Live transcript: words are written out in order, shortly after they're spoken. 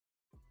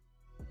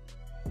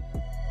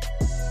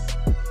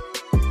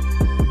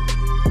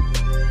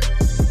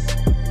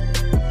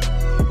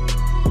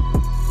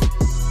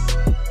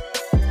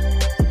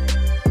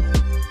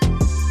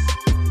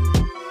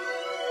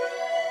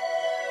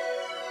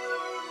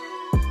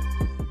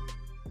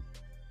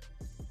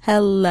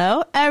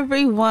Hello,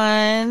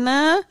 everyone.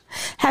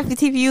 Happy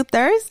TBU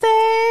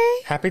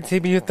Thursday. Happy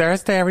TBU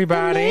Thursday,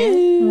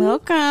 everybody.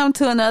 Welcome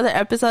to another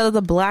episode of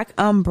the Black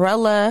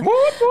Umbrella.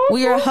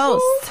 We are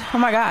hosts. Oh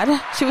my God.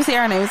 Should we say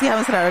our names? We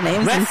haven't said our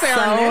names in so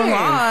long.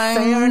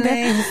 Say our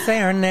names. Say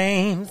our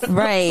names.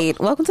 Right.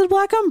 Welcome to the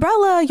Black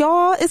Umbrella,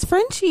 y'all. It's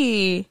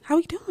Frenchie. How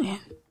we doing?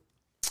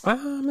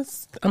 I'm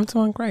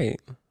doing great.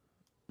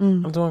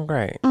 I'm doing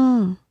great.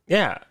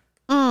 Yeah.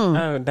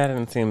 Oh, that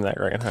didn't seem that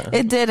great, huh?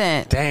 It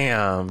didn't.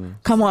 Damn.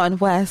 Come on,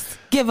 Wes.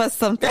 Give us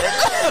something.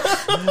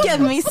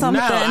 Give me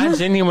something. No, I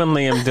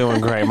genuinely am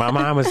doing great. My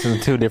mind was in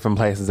two different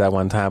places at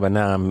one time, but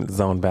now I'm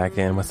zoned back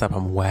in. What's up?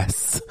 I'm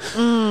Wes.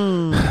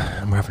 I'm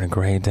having a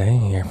great day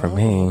here for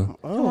me.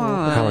 Come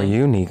on. How are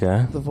you,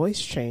 Nika? The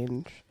voice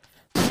change.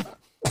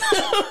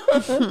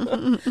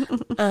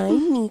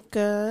 I'm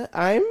Nika.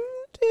 I'm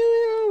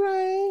doing all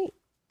right.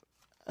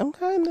 I'm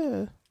kind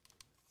of,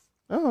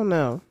 I don't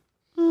know.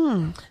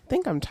 I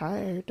think I'm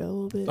tired a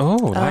little bit. Oh,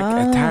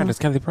 like tired as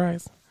Kelly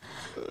Price.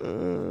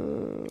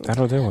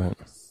 That'll do it.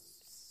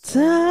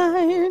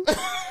 Tired.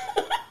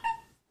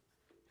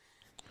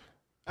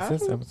 Is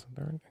this episode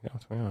 30? No,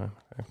 29.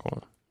 Okay,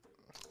 cool.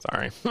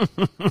 Sorry.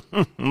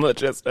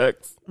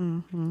 Logistics.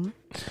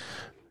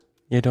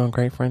 You're doing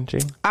great, Frenchie?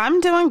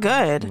 I'm doing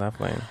good.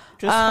 Lovely.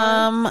 Just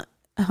fine?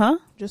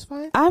 Just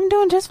fine? I'm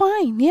doing just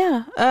fine.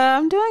 Yeah.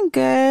 I'm doing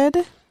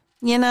good.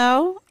 You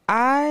know,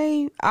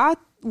 I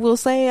will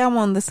say I'm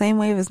on the same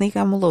wave as Nika.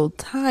 I'm a little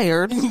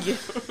tired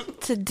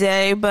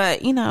today,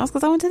 but you know, it's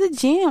because I went to the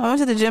gym. I went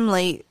to the gym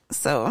late,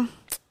 so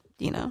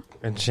you know,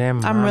 A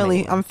gym.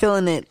 I'm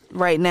feeling it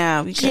right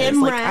now because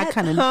Gym like rat,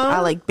 I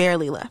like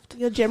barely left.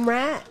 You're a gym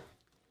rat.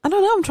 I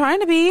don't know. I'm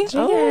trying to be. She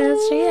is.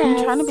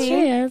 I'm trying to be.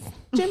 She is.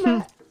 Gym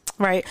rat.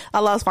 Right.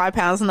 I lost 5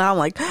 pounds and now I'm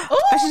like,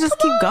 I should just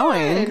keep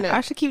going. on.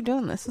 I should keep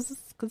doing this. This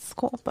is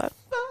cool, but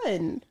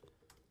Fun.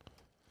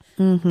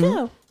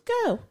 Go.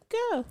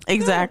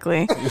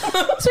 exactly.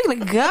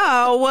 Speaking of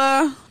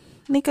go,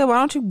 Nika, why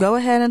don't you go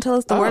ahead and tell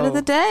us the word of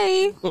the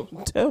day?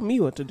 Tell me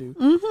what to do.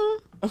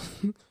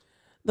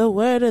 The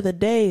word of the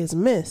day is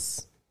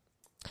miss.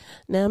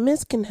 Now,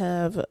 miss can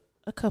have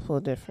a couple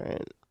of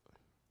different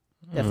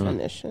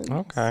definitions.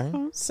 Okay.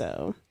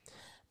 So,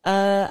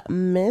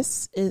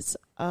 miss is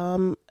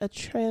a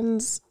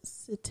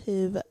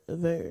transitive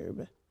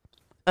verb.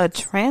 A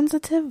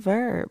transitive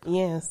verb.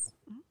 Yes.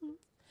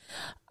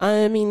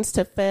 It means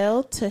to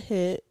fail to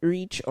hit,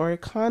 reach, or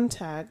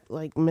contact,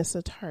 like miss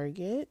a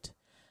target,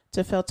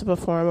 to fail to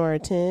perform or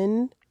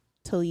attend,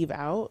 to leave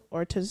out,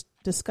 or to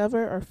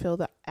discover or feel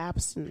the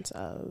absence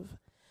of.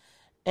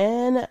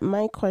 And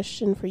my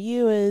question for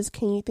you is,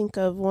 can you think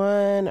of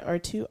one or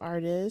two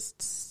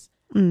artists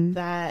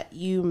that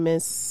you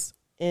miss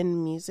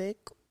in music,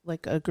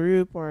 like a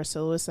group or a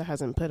soloist that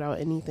hasn't put out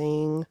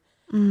anything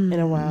in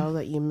a while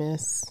that you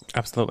miss?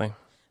 Absolutely.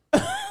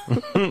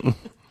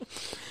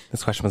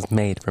 This question was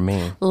made for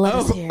me. Let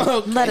us hear it.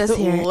 Okay. Let us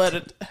hear it. Let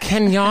it.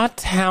 Can y'all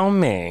tell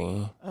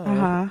me?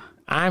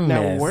 I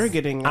miss. we're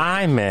getting.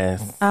 I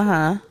miss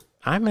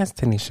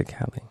Tanisha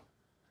Kelly.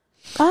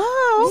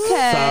 Oh,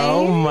 okay.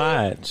 So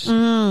much.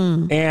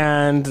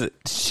 And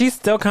she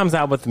still comes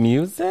out with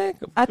music.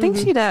 I think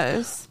she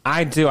does.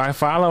 I do. I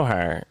follow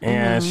her,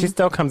 and she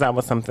still comes out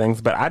with some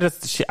things. But I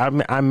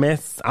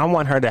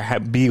want her to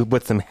be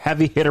with some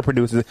heavy hitter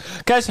producers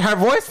because her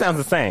voice sounds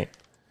the same.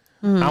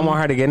 I want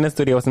her to get in the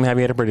studio with some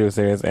heavy hitter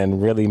producers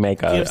and really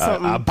make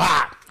a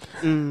bop.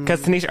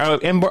 Because Tanisha,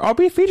 or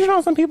be featured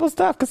on some people's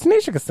stuff. Because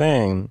Tanisha can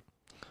sing.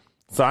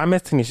 So I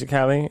miss Tanisha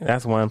Kelly.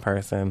 That's one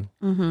person.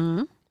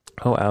 Who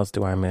else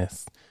do I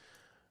miss?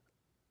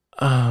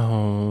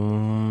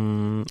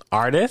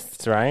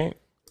 Artists, right?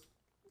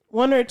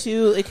 One or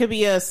two. It could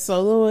be a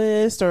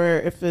soloist,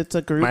 or if it's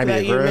a group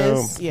that you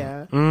miss.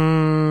 Yeah.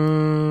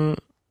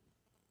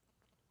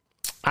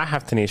 I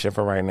have Tanisha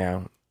for right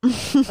now.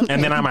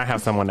 And then I might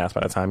have someone else by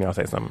the time y'all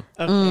say something.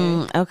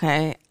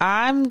 Okay.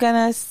 I'm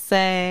gonna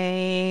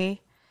say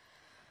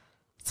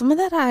someone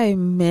that I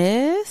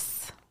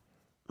miss.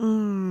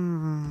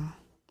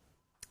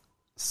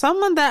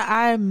 Someone that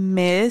I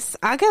miss.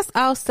 I guess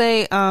I'll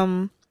say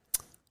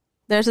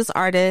there's this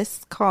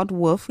artist called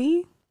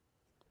Wolfie,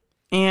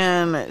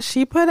 and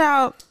she put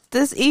out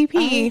this EP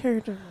I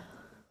heard her.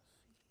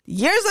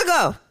 years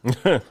ago.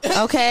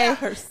 Okay,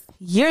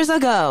 years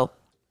ago,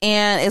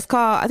 and I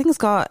think it's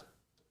called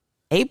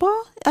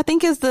 8-Ball, I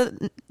think is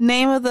the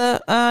name of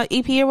the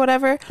EP or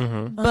whatever.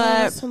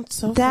 But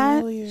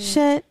that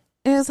shit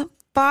is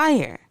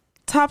fire,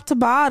 top to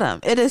bottom.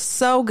 It is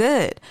so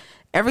good.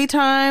 Every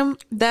time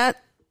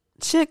that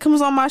shit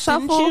comes on my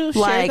shuffle, Didn't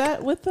you like share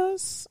that with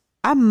us?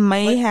 I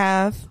may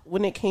have.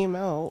 When it came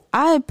out.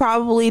 I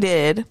probably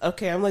did.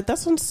 Okay, I'm like, that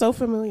sounds so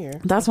familiar.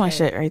 That's my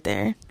shit right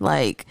there.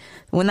 Like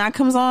when that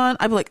comes on,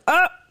 I'd be like,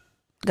 oh,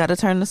 gotta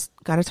turn it up.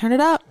 Gotta turn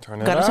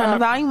the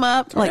volume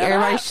up. Like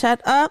everybody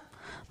shut up.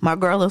 My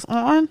girl is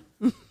on.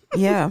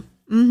 Yeah.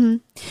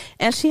 And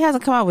she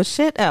hasn't come out with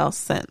shit else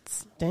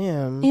since.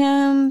 Damn.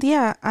 And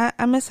yeah,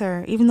 I miss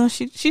her. Even though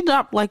she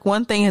dropped like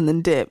one thing and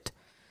then dipped.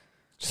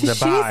 She needs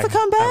to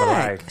come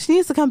back. She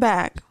needs to come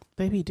back.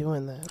 They be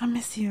doing that. I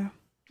miss you.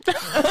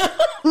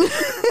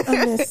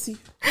 I miss you.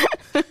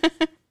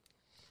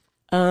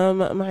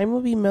 Mine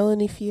will be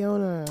Melanie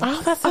Fiona.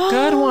 Oh, that's a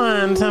good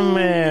one to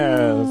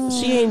miss.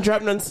 She ain't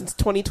dropped none since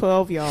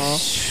 2012, y'all.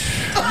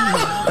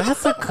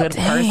 That's a good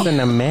person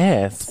to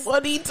miss.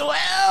 2012.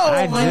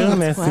 I do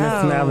miss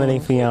Melanie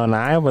Fiona.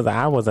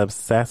 I was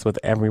obsessed with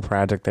every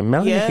project that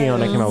Melanie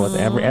Fiona came out with.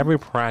 Every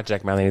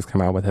project Melanie's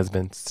come out with has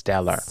been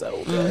stellar.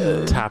 So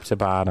good. Top to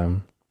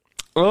bottom.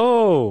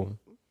 Oh.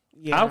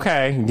 Yeah.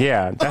 Okay.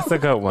 Yeah, that's a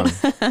good one.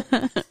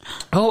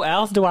 Who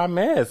else do I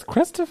miss?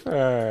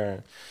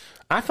 Christopher.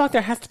 I feel like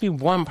there has to be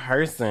one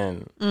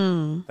person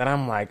that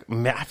I'm like,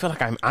 I feel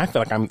like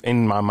I'm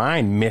in my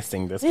mind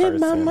missing this person. In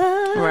my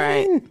mind.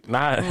 Right.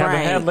 Not Heather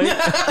Headley. Do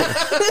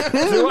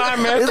I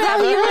miss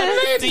Heather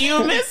Headley? Do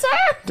you miss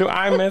her? Do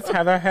I miss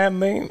Heather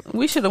Headley?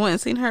 We should have went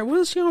and seen her.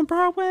 Was she on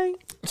Broadway?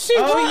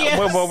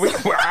 Yes. Well, our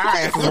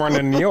asses were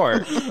in New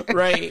York.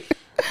 Right.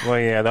 Well,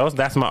 yeah,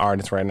 that's my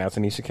artist right now,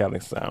 Tanisha Kelly.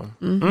 So,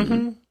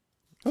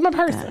 that's my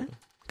person.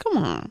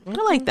 Come on. I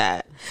like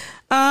that.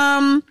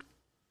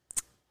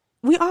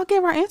 We all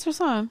gave our answers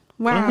on.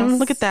 Wow.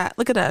 Look at that.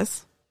 Look at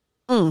us.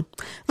 Let's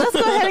go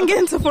ahead and get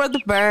into For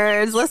the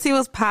Birds. Let's see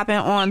what's popping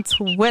on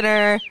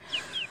Twitter.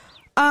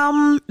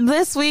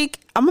 This week,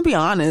 I'm gonna be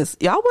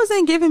honest. Y'all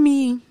wasn't giving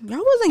me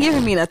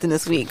nothing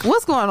this week.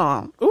 What's going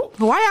on?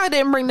 Why y'all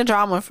didn't bring the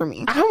drama for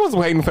me? I was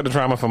waiting for the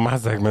drama for my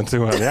segment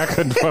too, honey. I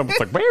couldn't. I was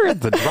like, where is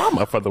the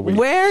drama for the week?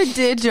 Where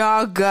did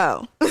y'all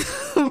go?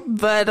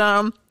 But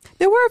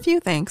there were a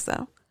few things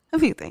though. A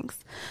few things.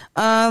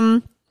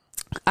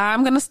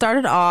 I'm going to start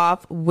it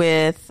off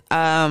with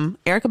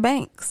Erica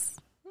Banks.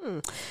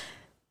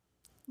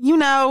 You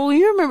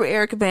remember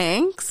Erica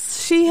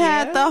Banks. She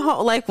had the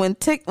whole, like when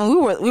we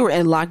were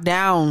in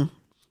lockdown,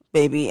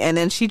 baby. And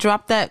then she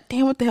dropped that,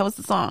 damn, what the hell was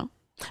the song?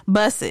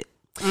 Bust It.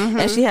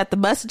 And she had the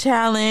Bust It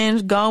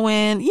challenge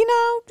going.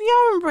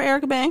 Y'all remember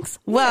Erica Banks?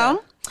 Yeah.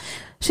 Well,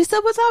 she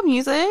still puts out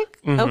music.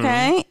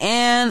 Okay.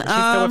 And she's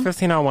still with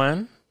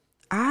 1501?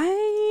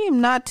 I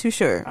am not too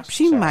sure.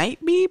 She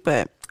might be,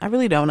 but I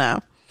really don't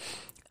know.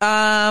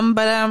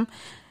 Yeah.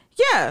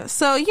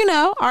 So,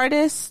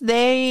 artists,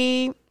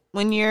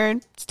 when you're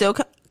still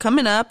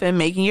coming up and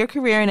making your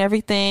career and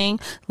everything,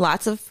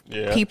 lots of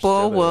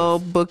people will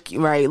book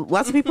you, right?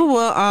 Lots of people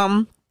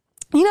will,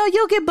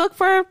 you'll get booked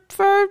for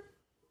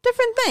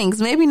different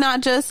things. Maybe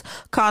not just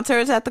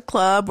concerts at the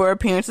club or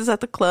appearances at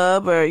the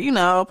club or,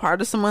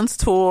 part of someone's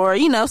tour.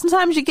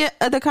 Sometimes you get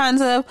other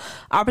kinds of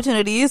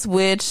opportunities,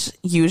 which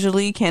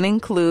usually can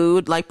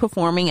include like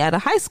performing at a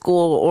high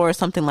school or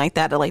something like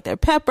that, or like their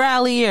pep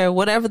rally or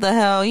whatever the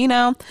hell,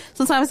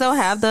 Sometimes they'll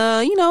have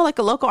like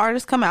a local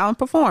artist come out and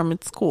perform.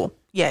 It's cool.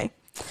 Yay.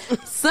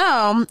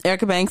 So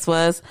Erica Banks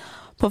was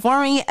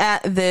performing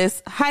at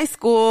this high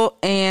school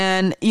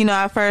and,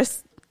 at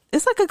first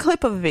it's like a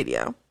clip of a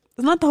video.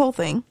 It's not the whole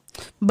thing,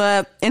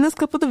 but in this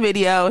clip of the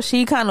video,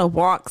 she kind of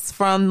walks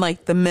from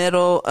like the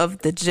middle of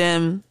the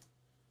gym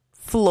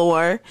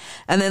floor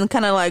and then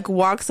kind of like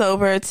walks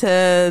over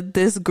to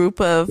this group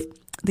of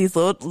these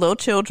little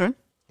children.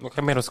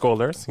 Okay, middle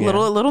schoolers. Yeah.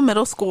 Little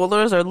middle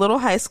schoolers or little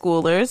high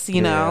schoolers,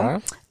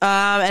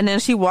 and then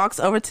she walks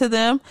over to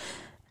them,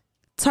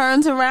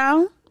 turns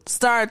around,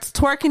 starts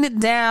twerking it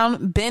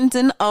down,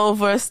 bending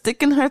over,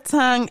 sticking her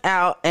tongue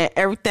out and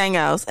everything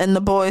else. And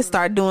the boys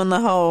start doing the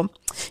whole,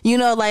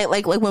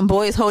 like when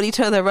boys hold each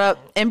other up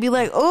and be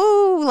like,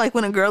 oh, like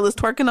when a girl is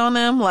twerking on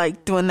them,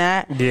 like doing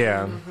that.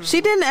 Yeah.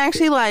 She didn't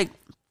actually like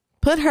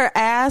put her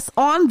ass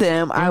on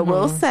them. I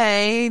will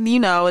say,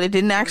 it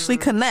didn't actually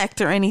connect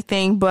or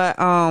anything, but,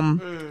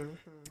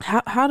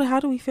 how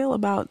do we feel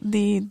about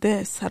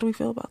this? How do we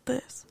feel about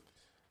this?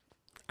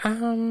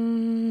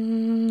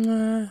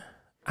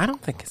 I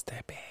don't think it's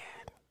that bad.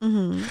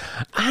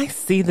 I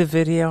see the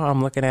video.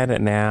 I'm looking at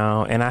it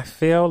now, and I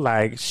feel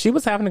like she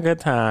was having a good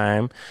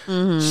time.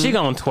 She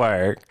gonna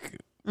twerk.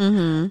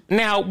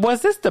 Now,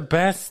 was this the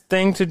best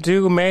thing to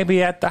do?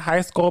 Maybe at the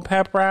high school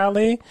pep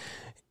rally?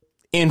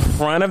 In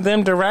front of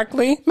them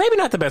directly, maybe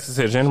not the best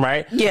decision,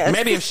 right? Yes.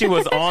 Maybe if she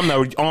was on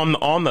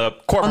the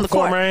court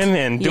performing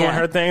and doing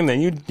her thing, then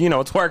you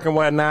know twerk and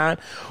whatnot,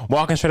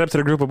 walking straight up to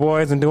the group of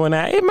boys and doing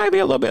that, it might be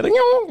a little bit,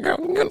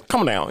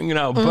 come down,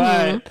 But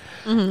at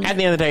the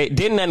end of the day,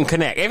 didn't nothing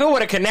connect. If it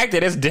would have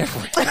connected, it's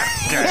different.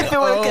 If it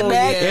would have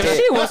connected, if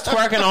she was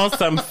twerking on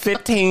some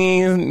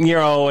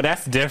 15-year-old,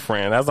 that's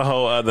different. That's a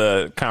whole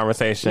other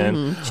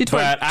conversation. She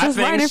twerked just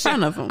right in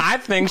front of them. I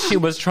think she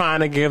was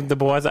trying to give the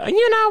boys, let me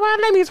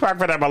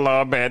twerk for them a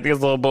little bit, these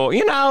little boys,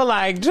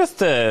 just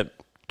to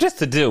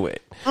do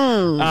it.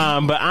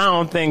 But I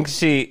don't think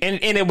she and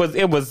it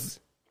was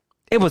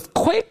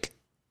quick.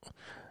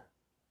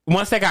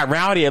 Once they got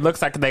rowdy, it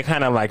looks like they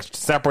kind of like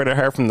separated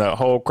her from the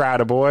whole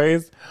crowd of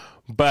boys.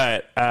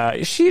 But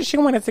she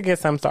wanted to get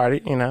some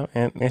started,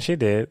 and she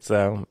did.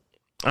 So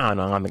I don't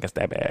know. I don't think it's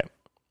that bad.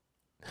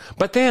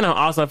 But then I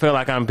also feel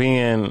like I'm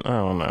being, I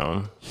don't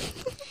know,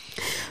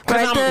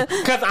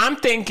 because I'm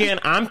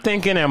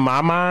thinking in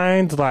my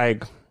mind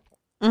like,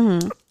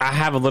 I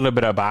have a little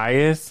bit of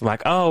bias.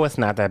 Like, oh, it's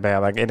not that bad.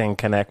 Like, it didn't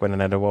connect with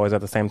another boys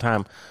at the same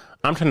time.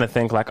 I'm trying to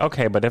think like,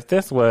 okay, but if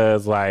this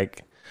was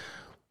like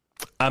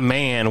a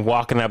man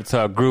walking up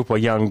to a group of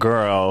young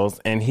girls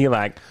and he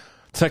like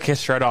took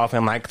his shirt off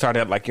and like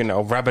started like, you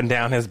know, rubbing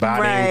down his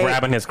body and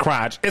grabbing his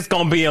crotch, it's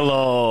going to be a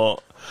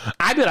little...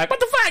 I'd be like, what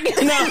the fuck?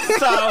 You know?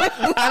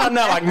 So, I don't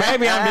know. Like,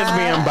 maybe I'm just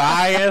being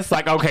biased.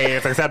 Like, okay,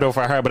 it's acceptable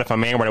for her, but if a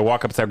man were to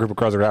walk up to a group of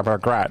girls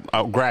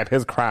and grab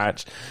his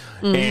crotch,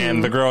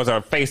 and the girls are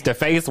face to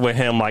face with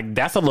him, like,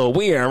 that's a little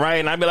weird, right?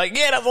 And I'd be like,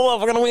 yeah, that's a little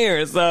fucking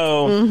weird.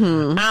 So,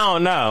 I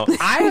don't know.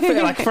 I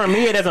feel like for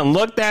me, it doesn't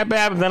look that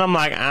bad, but then I'm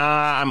like,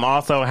 I'm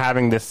also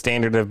having this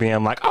standard of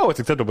being like, oh, it's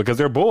acceptable because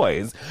they're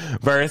boys,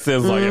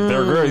 versus like, if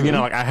they're girls, you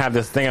know, like, I have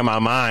this thing in my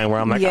mind where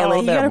I'm like, yeah, oh,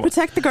 like, you gotta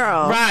protect the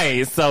girl.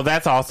 Right. So,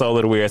 that's also a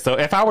little weird. So,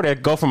 if I were to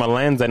go from a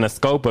lens and a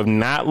scope of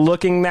not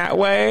looking that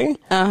way,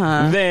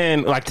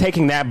 then, like,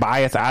 taking that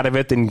bias out of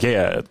it, then,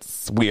 yeah,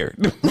 it's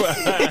weird.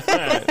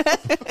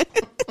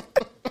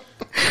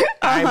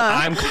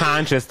 I'm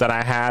conscious that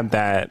I have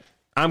that.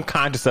 I'm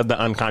conscious of the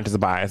unconscious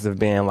bias of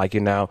being like, you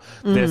know,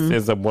 this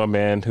is a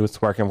woman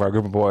who's working for a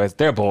group of boys.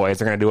 They're boys.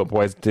 They're going to do what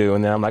boys do.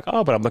 And then I'm like,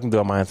 oh, but I'm looking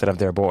through a mindset of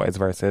they're boys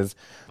versus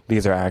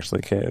these are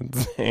actually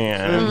kids.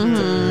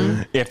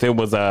 And if it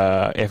was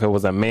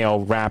a male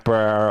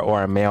rapper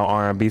or a male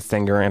R&B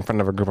singer in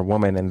front of a group of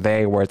women and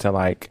they were to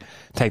like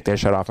take their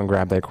shirt off and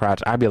grab their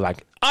crotch, I'd be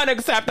like,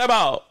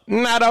 unacceptable,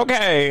 not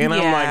okay. And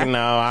I'm like,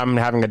 no, I'm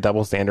having a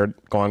double standard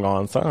going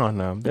on. So I don't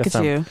know.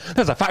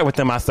 There's a fight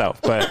within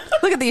myself, but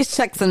look at these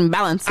checks and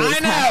balances.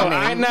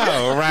 I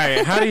know,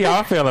 right? How do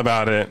y'all feel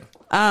about it?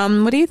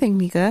 What do you think,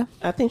 Mika?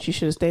 I think she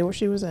should have stayed where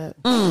she was at.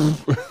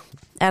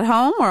 At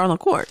home or on the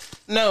court?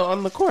 No,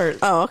 on the court.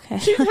 Oh, okay.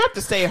 She didn't have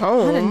to stay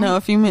home. I didn't know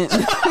if you meant.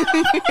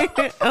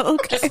 Oh,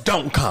 okay. Just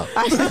don't come.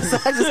 I just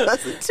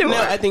listened to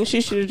her. I think she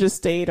should have just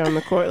stayed on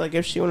the court. Like,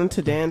 if she wanted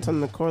to dance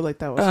on the court, like,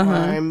 that was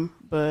fine.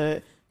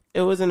 But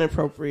it was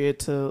inappropriate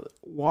to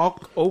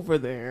walk over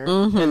there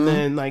and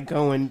then, like,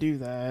 go and do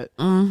that.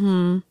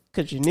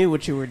 Because you knew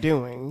what you were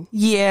doing.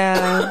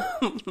 Yeah.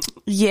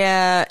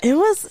 Yeah. It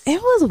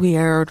was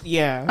weird.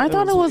 Yeah. I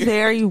thought it was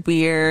very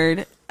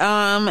weird.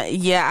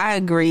 Yeah, I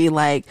agree.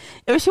 Like,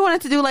 if she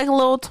wanted to do like a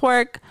little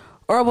twerk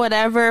or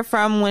whatever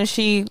from when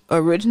she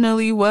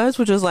originally was,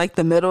 which was like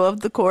the middle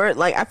of the court,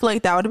 like, I feel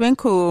like that would have been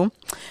cool.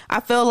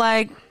 I feel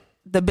like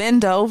the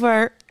bend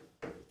over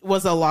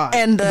was a lot.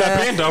 And the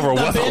bend over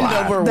was a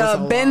lot.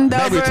 The bend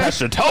over. Maybe touch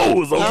your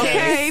toes.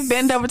 Okay,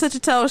 bend over, touch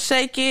your toes,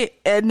 shake it,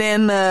 and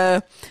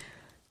then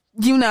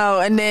you know,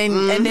 and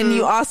then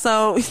you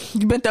also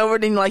you bent over,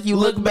 then like you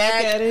look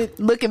back at it,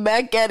 looking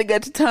back at it,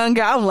 got your tongue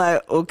out. I'm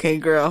like, okay,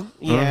 girl,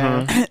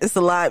 yeah, it's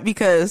a lot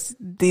because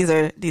these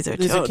are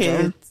children.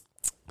 Kids.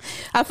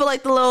 I feel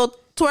like the little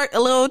twerk, a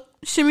little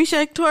shimmy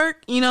shake twerk,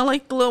 you know,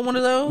 like the little one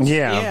of those.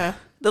 Yeah.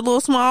 The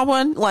little small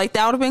one, like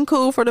that would have been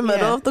cool for the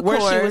middle of the court.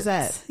 Where she was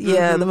at.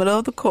 Yeah, the middle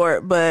of the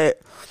court. But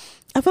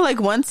I feel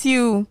like once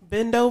you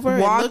bend over,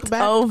 walked and look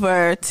back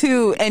over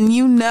too, and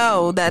you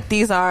know that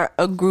these are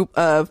a group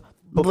of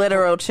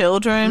literal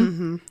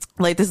children,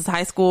 like this is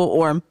high school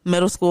or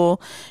middle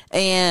school,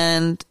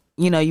 and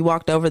you know you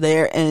walked over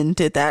there and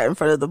did that in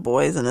front of the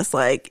boys, and it's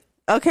like,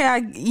 okay,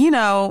 maybe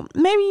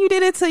you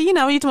did it to, you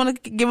just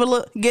want to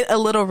get a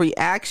little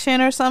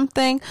reaction or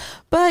something,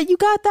 but you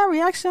got that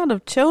reaction out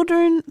of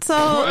children,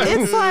 so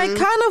it's like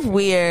kind of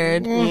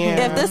weird.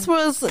 Yeah. If this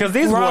was because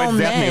these boys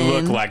definitely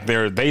men, look like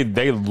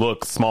they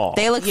look small.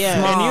 They look small,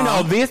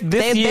 and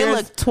they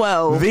look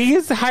 12.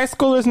 These high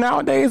schoolers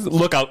nowadays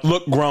look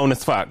grown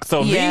as fuck.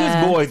 So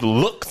these boys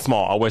look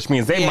small, which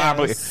means they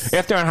probably,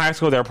 if they're in high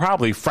school, they're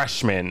probably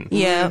freshmen,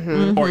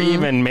 or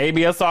even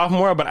maybe a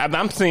sophomore. But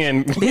I'm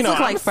seeing these look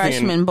like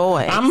freshman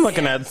boys. I'm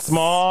looking at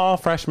small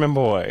freshman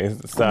boys.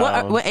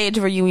 So what age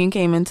were you when you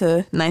came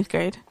into 9th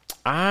grade?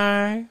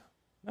 I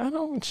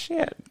don't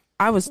shit.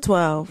 I was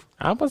 12.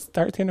 I was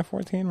 13 or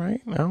 14, right?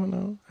 I don't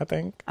know. I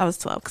think I was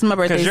 12 because my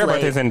birthday's because your late.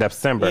 birthday's in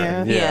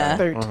December. Yeah.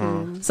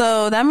 13.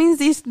 So that means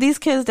these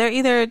kids, they're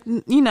either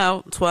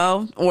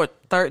 12 or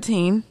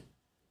 13.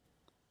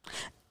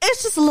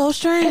 It's just a little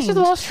strange. It's just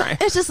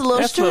a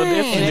little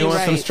strange. Doing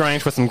some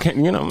strange for some, It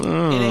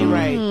ain't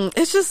right.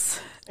 It's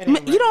just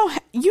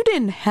you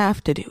didn't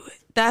have to do it.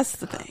 That's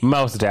the thing.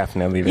 Most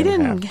definitely, you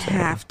didn't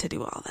have to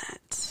do all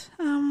that.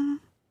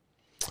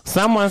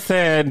 Someone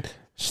said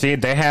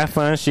they had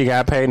fun. She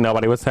got paid.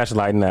 Nobody was touched,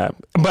 lighting up.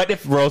 But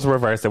if roles were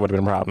reversed, it would have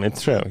been a problem.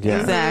 It's true. Yeah,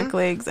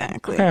 exactly.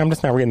 Okay, I'm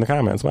just not reading the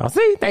comments. Well,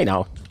 see, they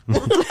know.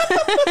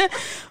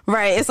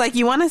 Right. It's like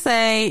you want to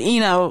say,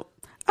 oh,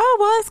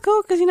 well, it's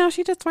cool because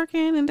she just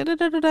working and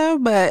da-da-da-da-da,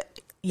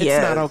 but yeah,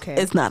 it's not okay.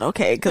 It's not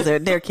okay because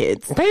they're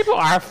kids. People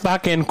are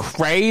fucking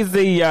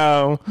crazy,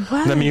 yo.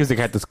 What? The music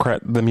had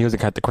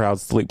the crowd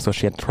sleep, so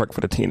she had to twerk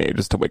for the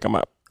teenagers to wake them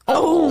up.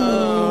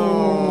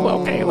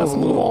 Oh. Okay, let's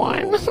move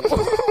on.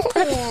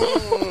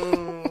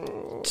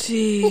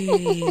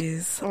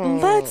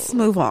 Jeez. Let's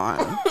move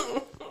on.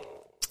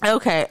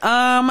 Okay.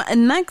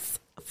 Next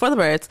for the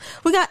birds,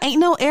 we got Ain't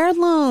No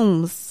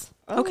Heirlooms.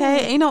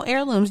 Okay, ain't no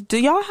heirlooms. Do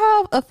y'all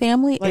have a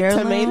family Like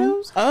heirloom?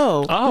 tomatoes?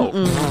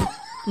 Oh.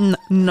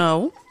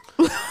 No.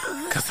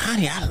 Because,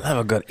 honey, I love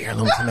a good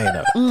heirloom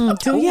tomato.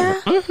 Do ya?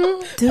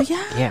 Do ya?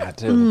 Yeah, I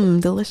do.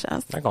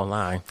 Delicious. Not gonna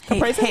lie.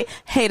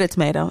 Hate a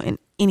tomato in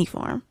any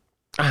form.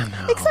 I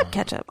know. Except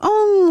ketchup.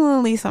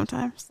 Only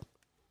sometimes.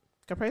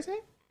 Caprese?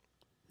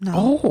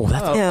 No. Oh,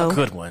 that's Ew. a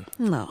good one.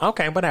 No.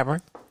 Okay,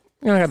 whatever.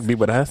 You don't have to be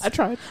with us. I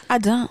tried. I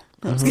don't.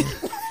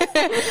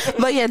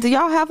 But yeah, do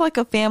y'all have like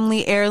a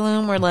family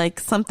heirloom or like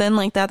something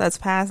like that that's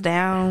passed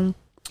down?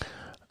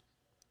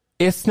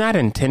 It's not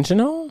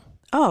intentional.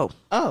 Oh,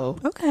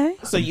 Okay.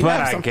 So you But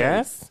have I something.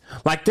 guess,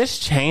 like this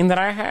chain that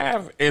I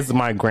have is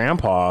my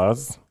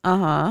grandpa's.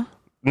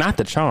 Not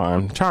the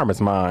charm. Charm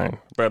is mine,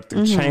 but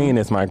the chain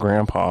is my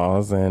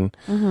grandpa's, and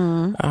I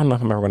don't know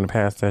if I'm ever going to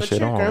pass that But shit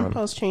your on.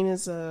 grandpa's chain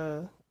is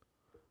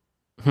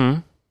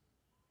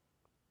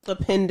the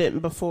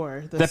pendant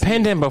before. The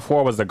pendant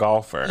before was the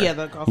golfer. Yeah,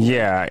 the golfer.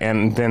 Yeah,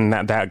 and then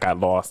that got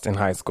lost in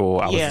high school.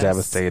 I was Yes.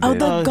 devastated. oh,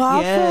 the Oh,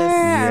 golfer. yes.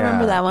 I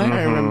remember that one.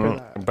 I remember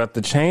that. But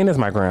the chain is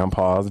my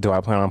grandpa's. Do I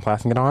plan on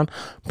passing it on?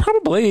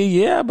 Probably,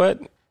 yeah, but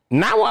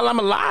not while I'm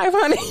alive,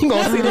 honey. You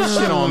gonna see this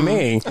shit on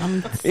me.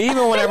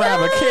 Even whenever I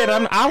have a kid,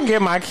 I'll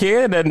give my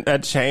kid a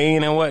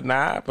chain and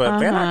whatnot. But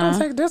they're not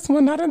gonna take this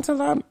one. Not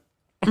until I'm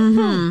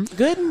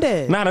Good and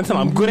dead. not until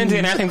I'm good into it.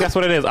 And I think that's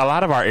what it is. A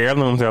lot of our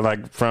heirlooms are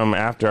like from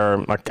after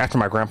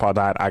my grandpa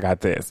died. I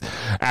got this.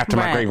 After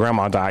my Right. great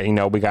grandma died,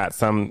 we got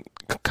some.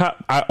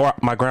 Or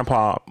my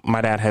grandpa,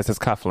 my dad has his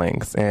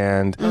cufflinks,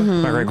 and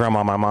my great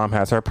grandma, my mom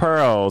has her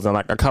pearls and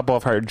like a couple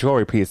of her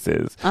jewelry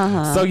pieces.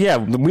 So yeah,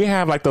 we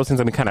have like those things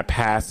that we kind of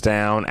pass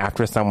down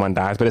after someone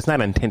dies, but it's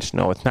not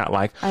intentional. It's not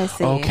like, I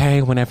see.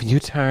 okay, whenever you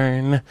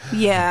turn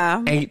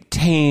Yeah.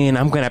 18,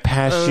 I'm gonna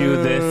pass you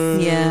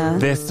this Yeah.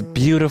 this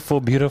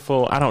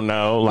beautiful, I don't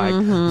know, like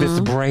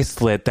this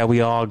bracelet that we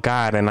all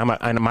got, and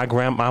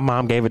my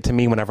mom gave it to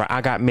me whenever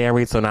I got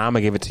married, so now I'm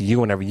gonna give it to you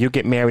whenever you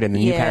get married, and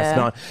then you pass it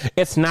Yeah. on.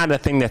 It's not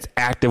a thing that's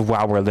active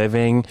while we're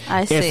living.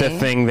 I It's a see.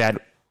 thing that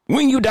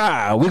when you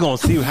die, we're gonna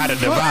see how to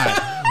divide.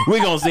 We're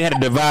gonna see how to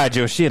divide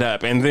your shit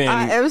up, and then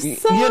I am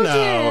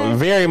so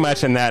very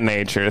much in that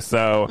nature.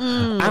 So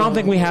I don't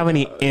think we have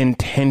any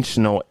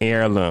intentional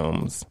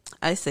heirlooms.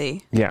 I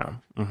see. Yeah.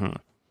 What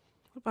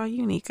about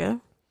you,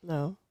 Nika?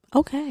 No.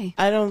 Okay.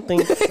 I don't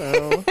think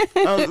so.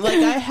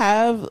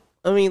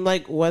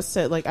 Like Wes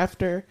said, like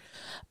after,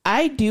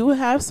 I do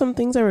have some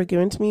things that were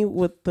given to me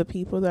with the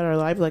people that are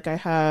alive. Like I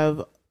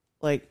have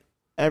like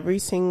every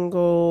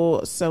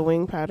single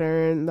sewing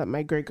pattern that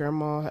my great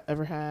grandma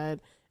ever had,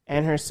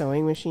 and her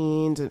sewing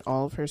machines and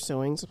all of her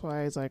sewing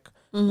supplies. Like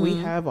we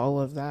have all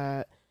of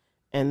that.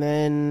 And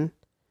then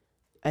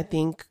I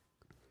think,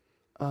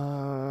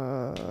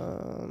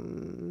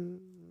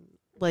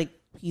 like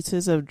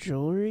pieces of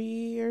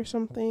jewelry or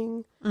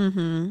something.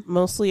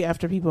 Mostly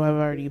after people have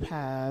already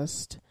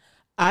passed.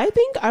 I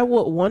think I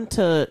would want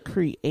to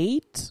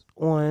create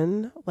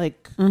one,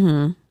 like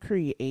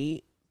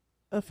create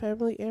a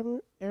family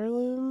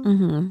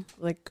heirloom,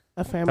 like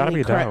a That'd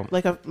family be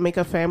dope. make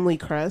a family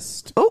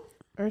crest Oh,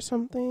 or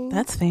something.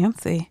 that's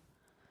fancy.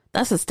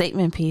 That's a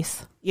statement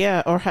piece.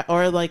 Yeah,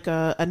 or like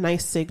a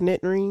nice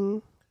signet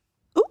ring.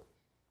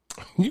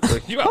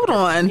 Hold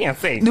on. Can't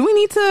say. Do we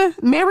need to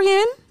marry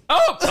in?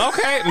 Oh,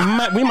 okay.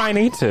 We might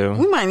need to.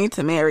 We might need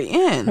to marry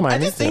in. We might I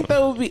need just to. think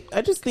that would be.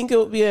 I just think it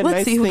would be a Let's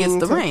nice see who thing gets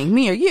the to- ring,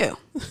 me or you.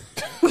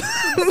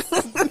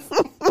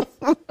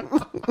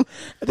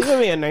 I think it would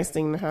be a nice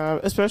thing to have,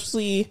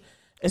 especially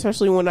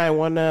when I'm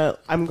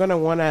gonna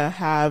wanna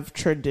have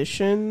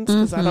traditions,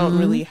 because I don't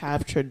really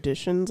have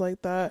traditions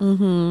like that.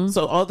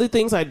 So all the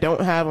things I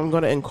don't have, I'm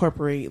gonna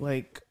incorporate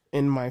like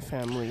in my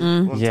family.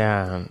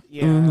 Yeah.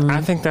 Yeah.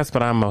 I think that's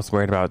what I'm most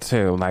worried about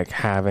too, like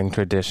having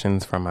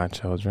traditions for my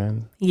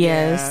children.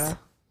 Yes.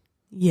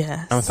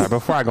 Yes. I'm sorry,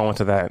 before I go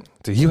into that,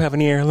 do you have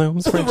any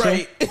heirlooms,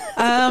 Frenchie?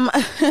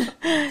 Right.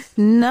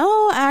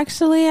 No,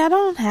 actually, I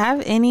don't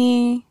have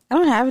any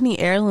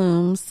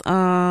heirlooms.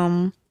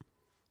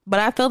 But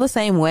I feel the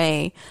same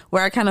way,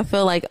 where I kind of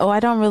feel like, I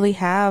don't really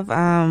have,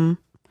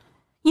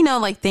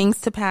 like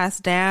things to pass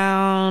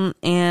down,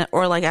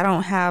 or like I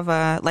don't have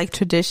a like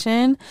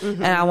tradition,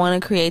 and I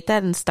want to create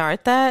that and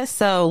start that.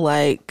 So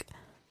like,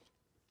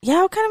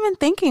 yeah, I've kind of been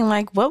thinking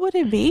like, what would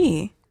it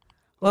be?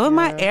 What would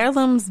my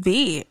heirlooms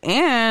be?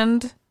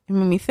 And it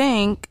made me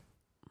think,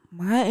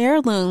 my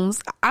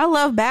heirlooms, I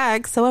love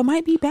bags, so it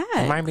might be bags.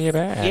 It might be a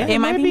bag. Yeah. It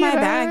might be my a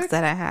bags bag.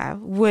 that I have,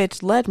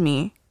 which led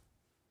me.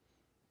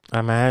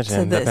 Imagine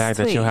To the this bag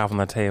that you tweet. have on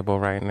the table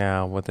right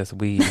now with this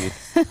weed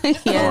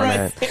Yes, on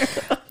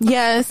it.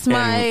 yes,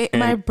 my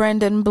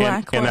Brendan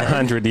Black In one.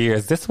 100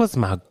 years, this was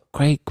my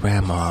great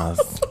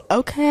grandma's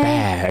Okay,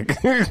 bag.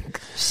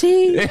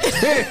 she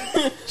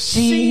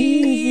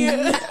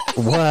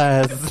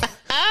was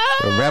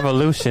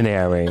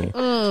revolutionary.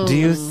 Do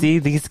you see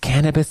these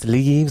cannabis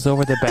leaves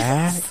over the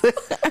bag?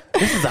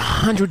 This is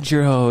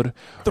 100-year-old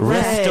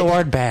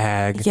restored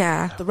bag.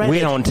 yeah. The red We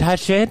don't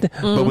touch it,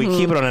 but we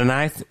keep it on a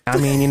nice,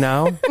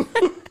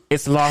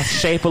 it's lost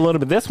shape a little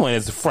bit. This one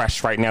is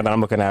fresh right now that I'm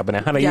looking at, but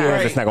in 100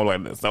 years, it's not going to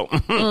look like this. So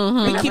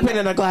we keep it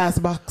in a glass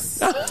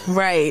box.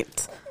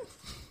 Right.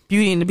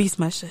 Beauty and the Beast,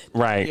 my shit.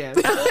 Right. Yes.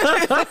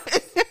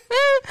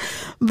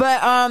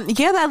 But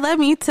yeah, that led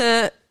me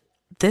to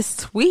this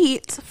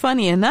tweet.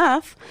 Funny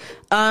enough,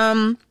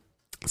 so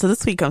this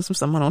tweet comes from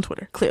someone on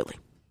Twitter, clearly.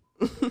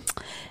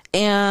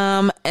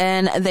 And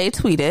they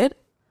tweeted,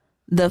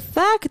 the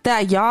fact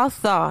that y'all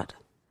thought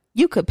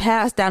you could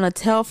pass down a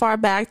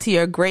Telfar bag to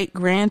your great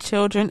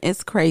grandchildren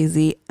is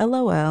crazy.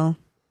 LOL.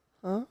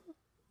 Huh?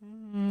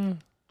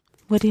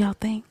 What do y'all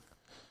think?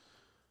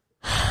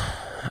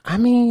 I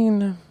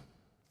mean,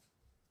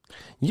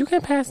 you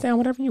can pass down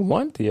whatever you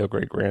want to your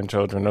great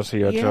grandchildren or to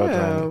your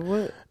children.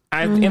 What?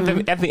 At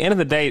the end of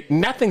the day,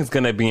 nothing's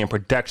going to be in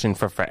production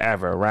for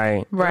forever,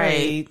 right?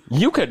 Right.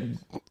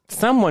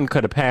 Someone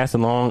could have passed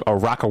along a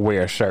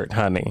Rockaware shirt,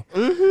 honey.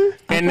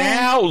 Mm-hmm. And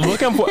now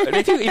looking for,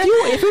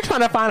 if you're trying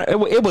to find,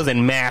 it was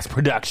in mass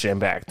production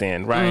back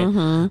then, right?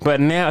 Mm-hmm. But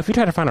now if you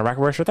try to find a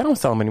Rockaware shirt, they don't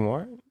sell them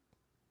anymore.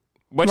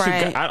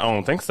 Right. I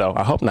don't think so.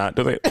 I hope not.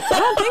 Do they? I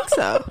don't think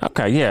so.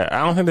 Okay, yeah.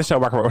 I don't think they show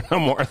Rockaware no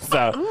more. So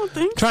I don't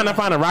think trying to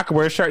find a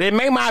Rockaware shirt, it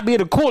may not be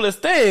the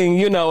coolest thing,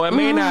 you know. It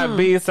may not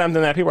be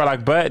something that people are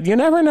like, but you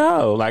never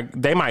know. Like,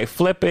 they might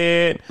flip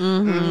it.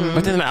 Mm-hmm.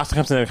 But then it also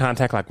comes into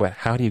contact, like, what?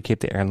 How do you keep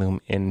the heirloom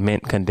in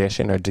mint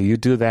condition? Or do you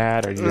do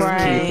that? Or do you just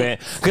keep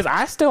it? Because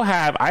I still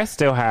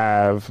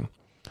have...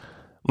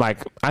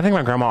 Like, I think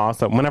my grandma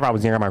also, whenever I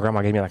was younger, my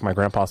grandma gave me like my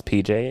grandpa's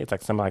PJs,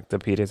 like some like the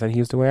PJs that he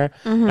used to wear.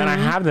 Mm-hmm. And I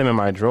have them in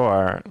my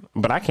drawer,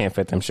 but I can't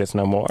fit them shits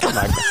no more.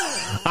 Like,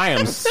 I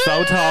am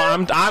so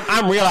tall.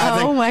 I'm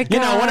realizing, you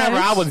know, whenever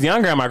I was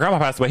younger and my grandpa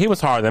passed away, he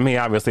was taller than me,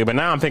 obviously. But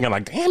now I'm thinking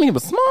like, damn, he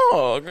was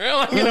small. Girl.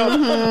 Like, you know,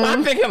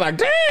 I'm thinking like,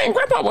 dang,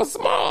 grandpa was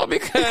small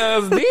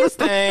because these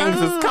things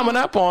is coming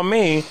up on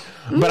me.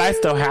 But I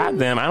still have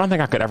them. I don't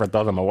think I could ever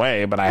throw them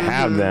away, but I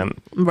have them.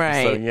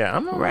 Right. So, yeah,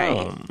 I'm right.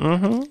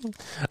 Mm-hmm.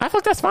 I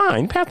thought that's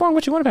fine. You pass along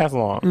what you want to pass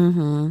along.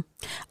 Mm-hmm.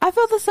 I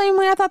felt the same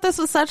way. I thought this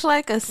was such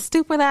like a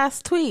stupid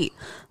ass tweet.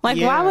 Like,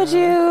 why would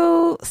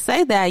you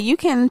say that? You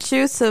can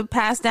choose to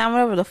pass down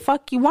whatever the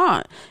fuck you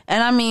want.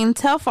 And I mean,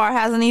 Telfar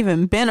hasn't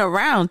even been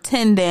around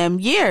 10 damn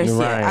years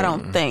yet, I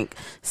don't think.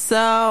 So,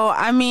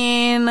 I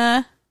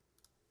mean,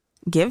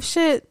 give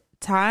shit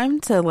time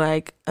to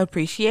like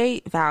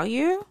appreciate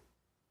value.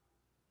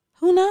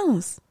 Who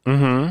knows?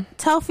 Mm-hmm.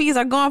 Telfies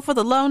are going for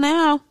the low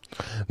now.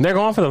 They're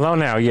going for the low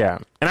now, yeah.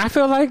 And I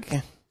feel like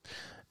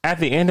at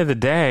the end of the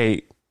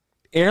day,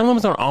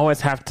 heirlooms don't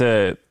always have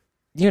to,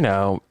 you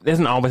know, it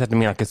doesn't always have to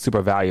mean like it's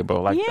super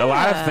valuable. Like a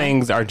lot of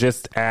things are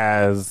just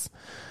as...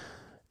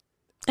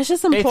 It's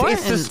just important.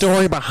 It's the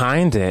story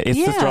behind it.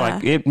 It's the story.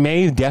 Like, it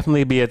may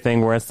definitely be a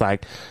thing where it's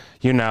like,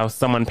 you know,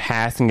 someone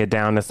passing it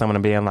down to someone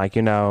and being like,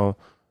 you know...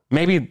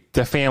 Maybe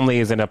the family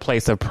is in a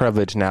place of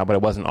privilege now, but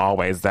it wasn't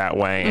always that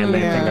way. And they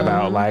think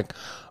about like,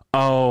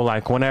 oh,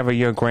 like whenever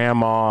your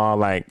grandma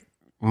like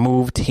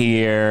moved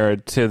here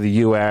to the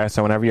U.S.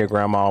 or whenever your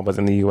grandma was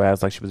in the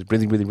U.S., like she was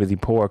really, really, really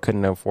poor,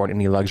 couldn't afford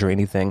any luxury,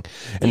 anything.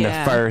 And the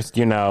first,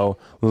 you know,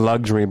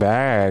 luxury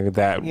bag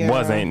that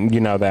wasn't, you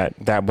know,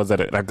 that was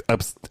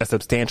a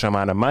substantial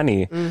amount of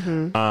money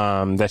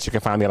that you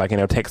could finally like, you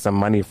know, take some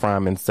money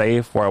from and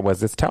save for was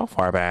this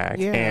Telfar bag.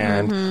 Yeah.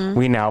 And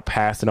we now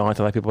pass it on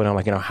to let people know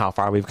like, you know, how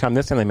far we've come.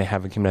 This family may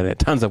have accumulated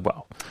tons of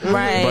wealth.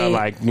 Right. But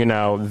like, you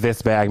know,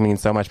 this bag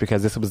means so much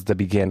because this was the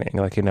beginning.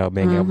 Like, you know,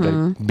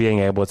 being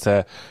able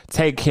to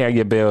take care of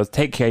your bills,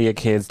 take care of your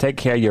kids, take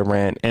care of your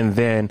rent, and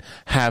then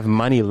have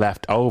money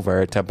left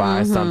over to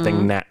buy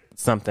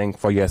something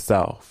for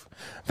yourself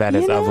that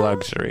is of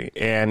luxury.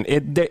 And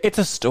it's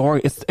a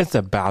story. It's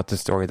about the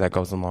story that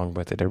goes along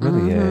with it. It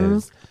really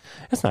is.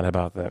 It's not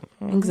about that.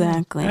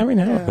 Exactly. Every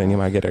now and then you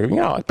might get you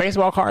know, like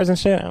baseball cards and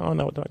shit. I don't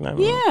know what the fuck.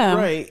 Yeah.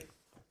 Right.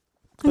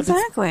 But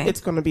exactly.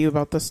 It's going to be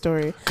about the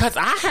story. Because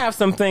I have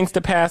some things to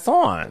pass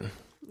on.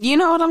 You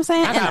know what I'm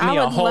saying? I got me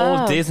a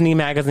whole Disney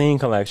magazine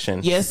collection.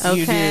 Yes,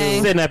 you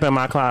do. Sitting up in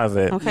my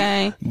closet.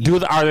 Okay.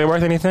 Are they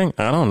worth anything?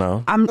 I don't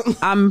know.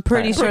 I'm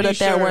pretty sure that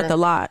they're worth a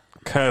lot.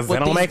 Because they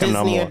don't make them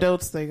no more. Disney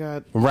adults they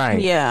got.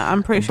 Right. Yeah,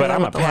 I'm pretty sure they're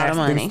worth a lot of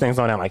money. These things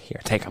on there like, here,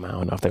 take them. I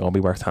don't know if they're going to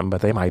be worth something,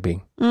 but they might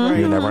be. Mm-hmm.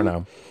 You never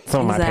know.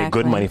 Someone might pay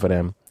good money for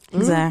them.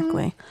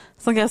 Exactly. Mm-hmm.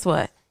 So guess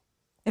what?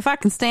 If I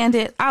can stand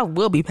it, I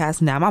will be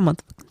passing down my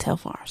motherfucking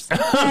Telfars.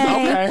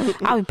 Okay.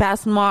 I'll be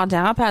passing them all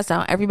down. I'll pass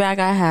down every bag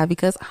I have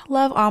because I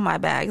love all my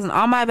bags. And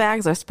all my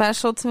bags are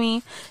special to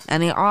me.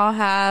 And they all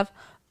have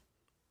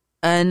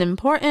an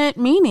important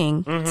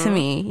meaning to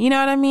me. You know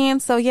what I mean?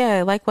 So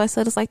yeah, like what I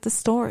said, it's like the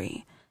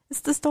story.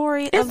 It's the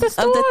story of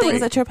the things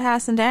that you're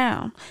passing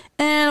down.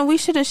 And we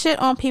shouldn't shit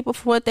on people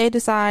for what they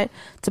decide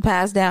to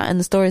pass down and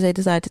the stories they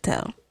decide to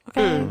tell.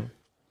 Okay?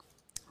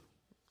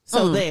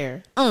 So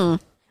there.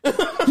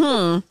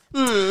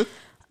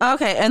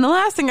 Okay, and the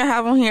last thing I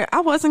have on here,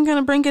 I wasn't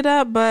gonna bring it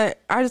up, but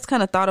I just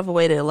kind of thought of a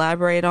way to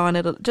elaborate on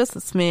it just a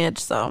smidge,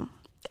 so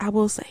I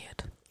will say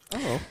it.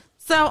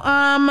 So,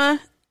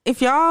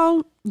 if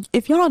y'all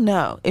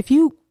know, if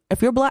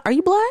you're black, are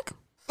you black?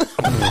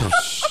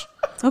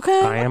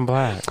 Okay, I am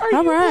black.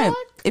 All right.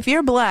 if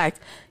you're black,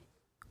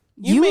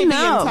 you may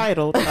know. be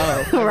entitled.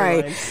 Oh,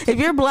 right. If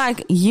you're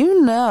black,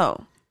 you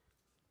know.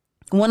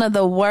 One of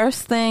the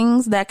worst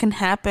things that can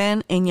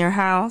happen in your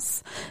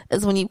house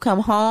is when you come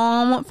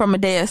home from a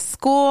day of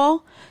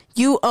school,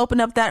 you open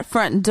up that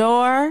front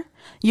door,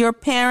 your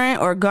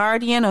parent or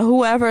guardian or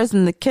whoever is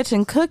in the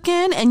kitchen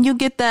cooking, and you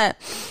get that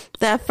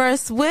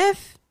first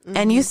whiff.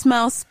 And you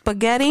smell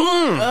spaghetti.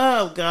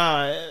 Oh,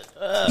 God.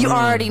 You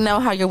already know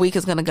how your week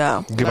is going to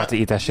go. You're about to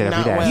eat that shit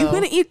every day. Well. You're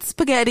going to eat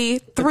spaghetti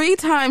 3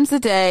 times a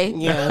day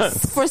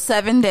for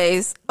 7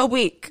 days a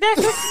week. There's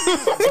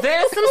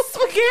some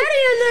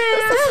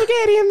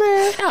spaghetti in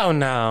there. Oh,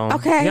 no.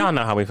 Okay. Y'all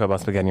know how we feel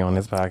about spaghetti on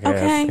this podcast.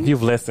 Okay. If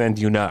you've listened,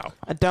 you know.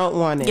 I don't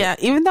want it. Yeah,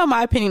 even though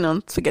my opinion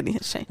on spaghetti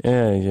has changed.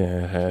 Yeah,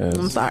 it has.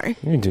 I'm sorry.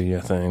 You do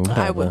your thing.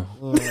 I would.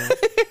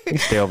 You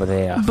stay over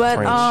there. But,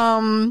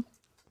 French.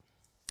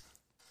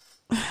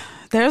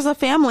 there's a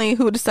family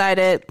who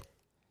decided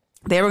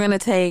they were going to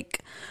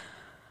take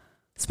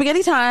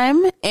spaghetti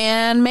time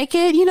and make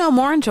it,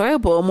 more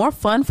enjoyable, more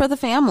fun for the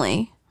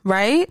family,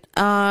 right?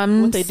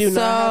 What they do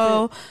not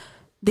have it.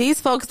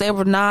 These folks, they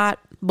were not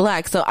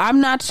black, so I'm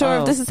not sure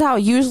if this is how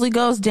it usually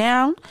goes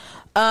down.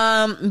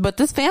 But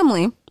this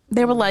family,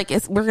 they were like,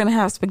 we're going to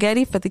have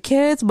spaghetti for the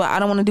kids, but I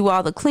don't want to do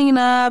all the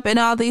cleanup and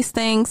all these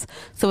things.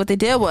 So what they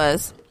did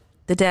was,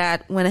 the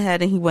dad went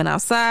ahead and he went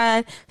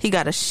outside. He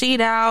got a sheet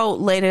out,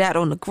 laid it out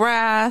on the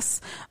grass.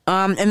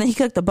 And then he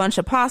cooked a bunch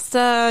of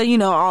pasta,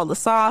 all the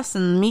sauce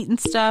and meat and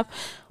stuff,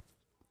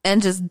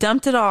 and just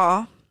dumped it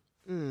all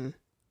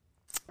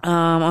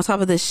on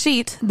top of this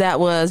sheet that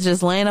was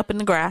just laying up in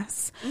the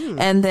grass.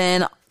 And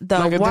then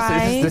the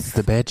wife... This is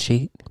the bed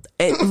sheet?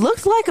 It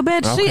looked like a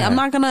bed sheet. Okay. I'm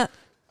not going to...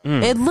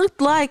 It looked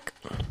like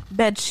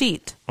bed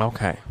sheet.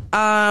 Okay.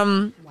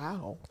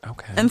 Wow.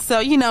 Okay. And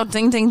so,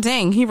 ding, ding,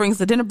 ding. He rings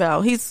the dinner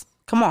bell.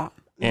 Come on.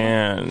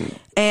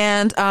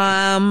 And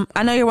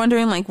I know you're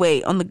wondering, like,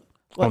 wait, on the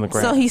grass.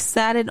 So he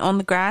sat it on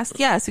the grass?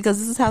 Yes, because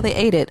this is how they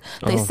ate it.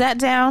 They sat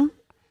down.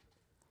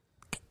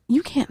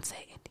 You can't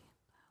say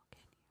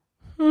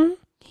Indian.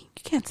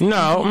 You can't say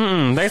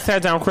no, they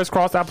sat down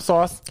crisscross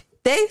applesauce.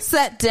 They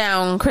sat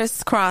down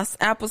crisscross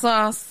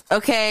applesauce,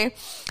 okay?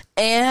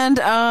 And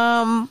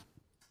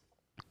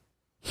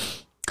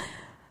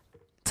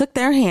took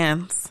their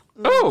hands.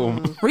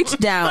 Oh, Reached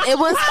down. It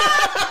was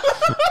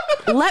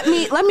let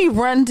me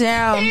run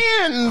down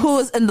who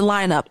was in the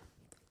lineup.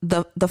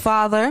 The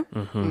father,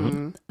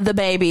 the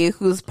baby,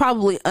 who's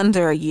probably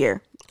under a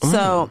year.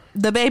 So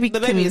the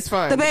baby's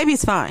fine. The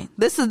baby's fine.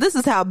 This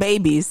is how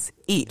babies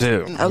eat.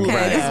 Do. Okay,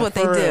 Right. this is what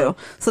they For do. real.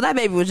 So that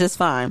baby was just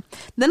fine.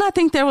 Then I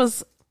think there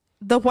was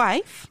the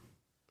wife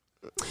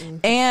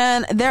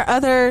and their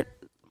other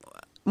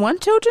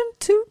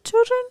two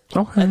children.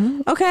 okay.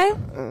 Okay.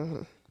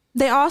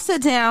 They all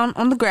sit down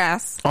on the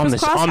grass. On the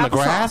crisscross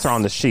grass applesauce. or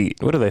on the sheet?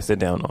 What do they sit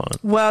down on?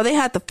 Well, they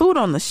had the food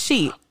on the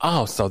sheet.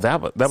 Oh, so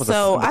that was.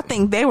 So I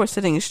think they were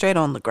sitting straight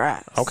on the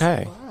grass.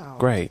 Okay.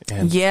 Great.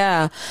 And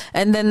Yeah.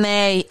 And then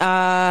they,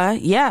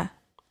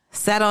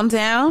 sat on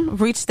down,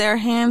 reached their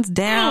hands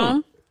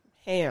down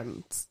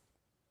Hands.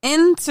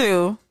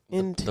 into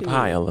the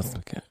pile of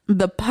spaghetti.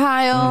 the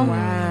pile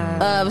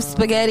of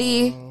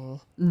spaghetti,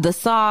 the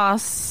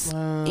sauce,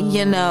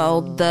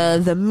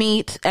 the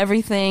meat,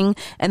 everything.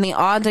 And they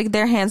all dig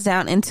their hands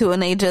down into it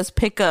and they just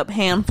pick up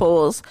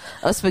handfuls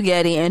of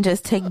spaghetti and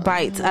just take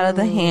bites out of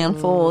the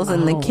handfuls.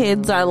 And the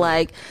kids are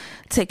like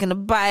taking a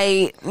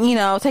bite,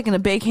 taking a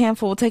big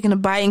handful, taking a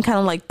bite and kind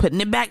of like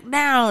putting it back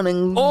down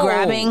and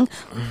grabbing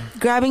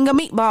a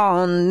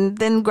meatball and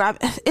then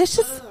it's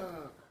just,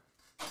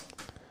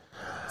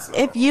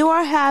 if you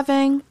are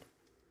having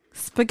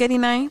spaghetti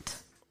night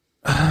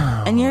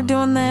and you're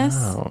doing this,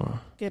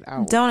 Get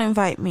out. don't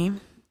invite me.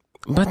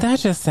 But that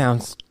just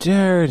sounds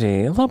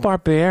dirty, a little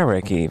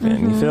barbaric,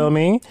 even. You feel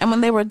me? And when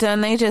they were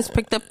done, they just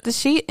picked up the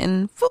sheet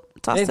and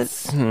tossed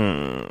it.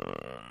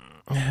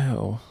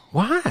 No.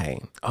 Why?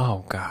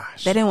 Oh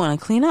gosh. They didn't want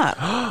to clean up.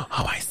 Oh,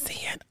 I see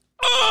it.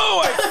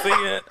 Oh, I see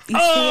it. You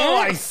see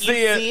Oh, it? I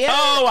see You see it. it?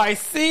 Oh, I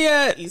see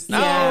it. You see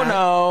Oh it?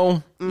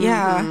 no.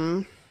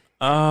 Yeah.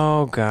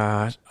 Oh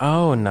gosh.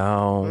 Oh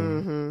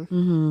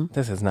no.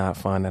 This is not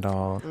fun at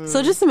all.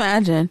 So just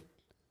imagine,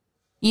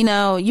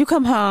 you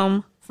come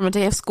home from a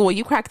day of school,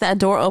 you crack that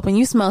door open,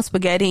 you smell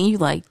spaghetti, and you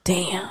like,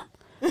 damn.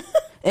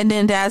 And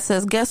then dad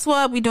says, guess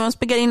what? We doing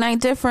spaghetti night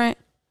different.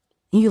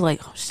 And you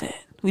like, oh shit,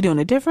 we doing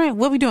it different?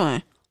 What we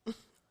doing?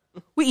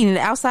 We eating it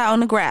outside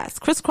on the grass,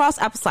 crisscross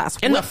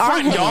applesauce In the with our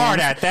front yard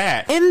hands. at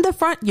that. In the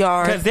front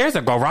yard. Because there's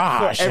a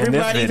garage For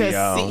everybody in to this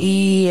video.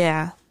 see.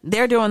 Yeah,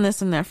 they're doing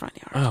this in their front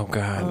yard. Oh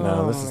God,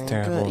 no! This is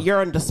terrible. Good.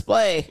 You're on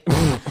display.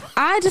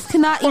 I just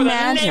cannot For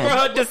imagine. the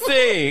neighborhood to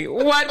see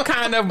what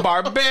kind of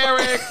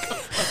barbaric.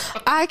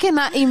 I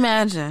cannot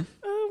imagine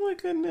Oh my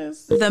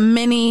goodness. the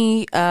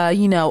many,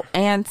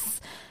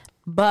 ants,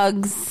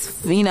 bugs,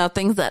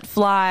 things that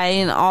fly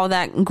and all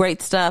that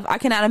great stuff. I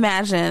cannot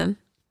imagine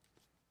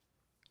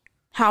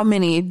how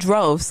many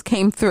droves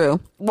came through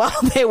while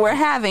they were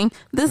having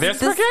this Their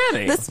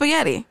spaghetti. This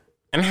spaghetti.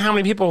 And how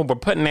many people were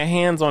putting their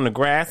hands on the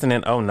grass and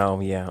then, oh no,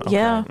 yeah. Okay.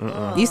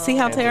 Yeah. You see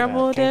how Can't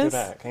terrible it Can't is? do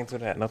that. Can't do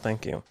that. No,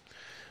 thank you.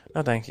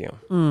 No, thank you.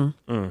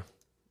 And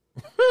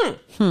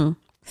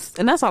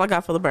that's all I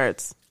got for the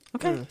birds.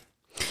 Okay.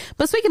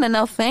 But speaking of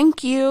no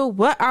thank you,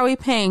 what are we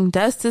paying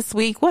Dust this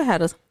week? What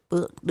had us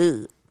fucked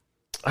up?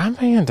 I'm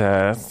paying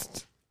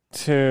Dust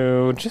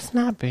to just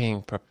not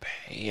being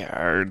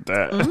prepared.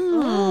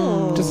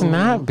 Just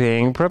not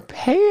being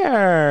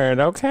prepared,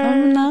 okay?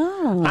 Oh,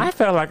 no. I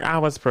felt like I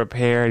was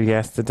prepared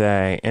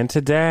yesterday, and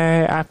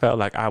today I felt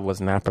like I was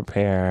not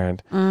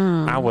prepared.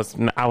 I was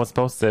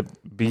supposed to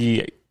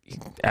be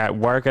at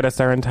work at a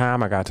certain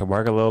time. I got to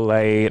work a little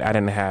late. I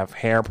didn't have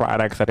hair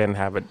products. I didn't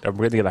have a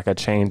really like a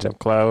change of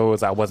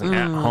clothes. I wasn't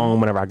at home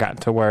whenever I got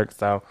to work,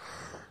 so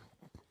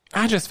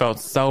I just felt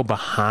so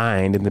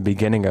behind in the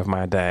beginning of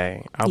my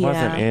day. I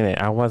wasn't in it.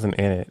 I wasn't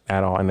in it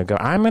at all.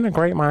 I'm in a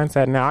great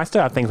mindset now. I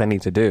still have things I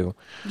need to do.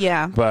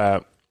 Yeah.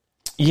 But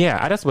yeah,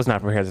 I just was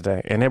not prepared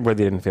today. And it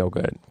really didn't feel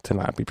good to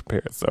not be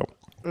prepared. So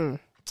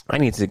I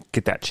need to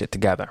get that shit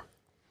together.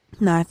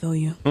 No, I feel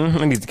you.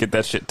 I need to get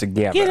that shit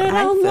together.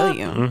 I feel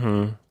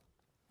you.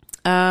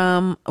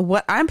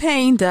 What I'm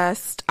paying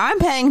Dust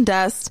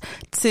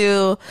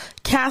to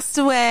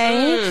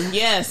Castaway.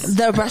 Yes.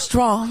 The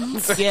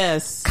restaurant.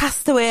 Yes.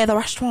 Castaway, the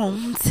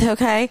restaurant.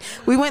 Okay.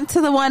 We went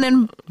to the one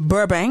in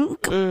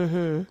Burbank.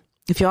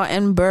 If you're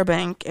in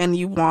Burbank and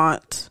you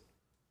want,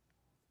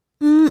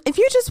 if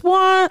you just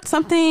want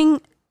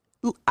something,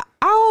 if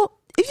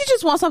you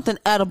just want something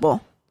edible,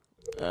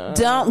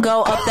 don't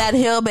go up that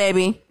hill,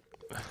 baby.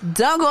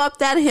 Don't go up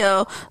that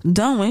hill.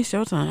 Don't waste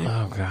your time.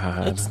 Oh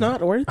God, it's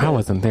not worth it. I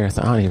wasn't there,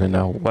 so I don't even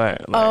know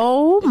what.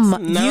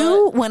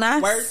 When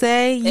I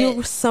say you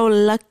were so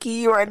lucky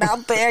you were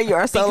not there, you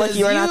are so lucky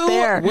you were not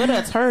there. Would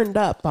have turned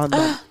up on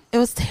that. It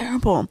was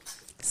terrible.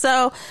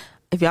 So,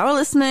 if y'all were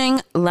listening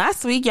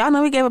last week, y'all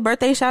know we gave a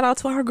birthday shout out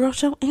to our girl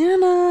Joanna. You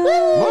know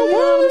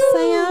what I'm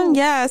saying?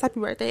 Yes, happy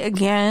birthday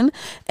again.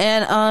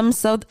 And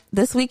so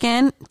this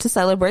weekend to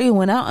celebrate, we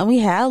went out and we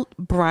had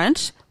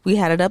brunch. We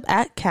had it up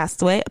at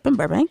Castaway up in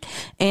Burbank.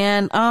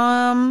 And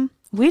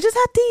we just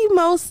had the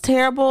most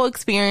terrible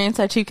experience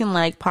that you can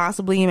like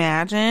possibly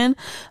imagine.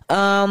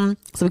 So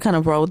we kind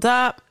of rolled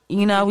up.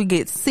 You know, we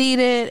get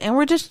seated and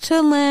we're just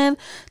chilling,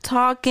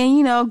 talking,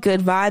 you know, good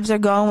vibes are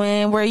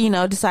going. We're, you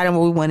know, deciding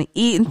what we want to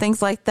eat and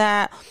things like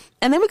that.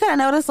 And then we kind of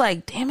noticed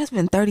like, damn, it's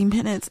been 30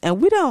 minutes and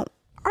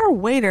our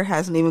waiter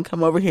hasn't even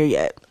come over here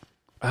yet.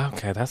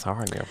 Okay, that's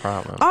already a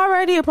problem.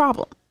 Already a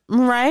problem,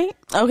 right?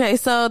 Okay,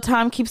 so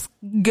time keeps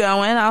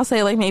going. I'll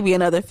say like maybe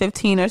another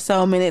 15 or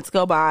so minutes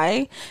go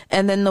by.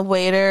 And then the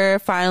waiter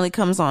finally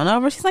comes on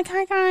over. She's like,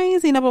 hi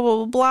guys, you know, blah, blah,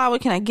 blah, blah.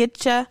 What can I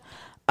get you?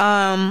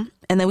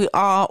 And then we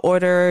all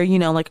order, you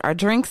know, like our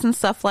drinks and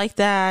stuff like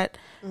that.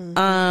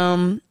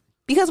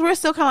 Because we're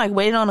still kind of like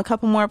waiting on a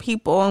couple more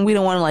people and we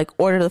don't want to like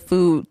order the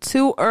food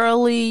too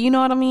early. You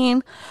know what I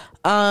mean?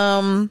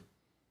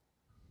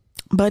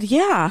 But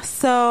yeah,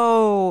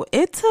 so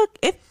it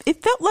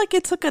felt like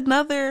it took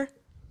another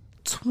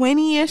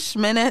 20-ish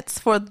minutes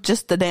for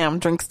just the damn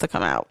drinks to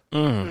come out.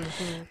 And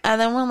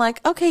then we're like,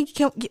 okay,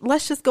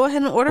 let's just go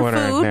ahead and order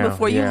food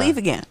before you leave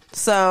again.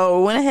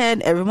 So went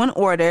ahead, everyone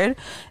ordered,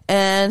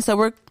 and so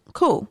we're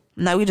cool.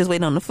 Now we just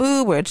waiting on the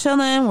food, we're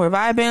chilling, we're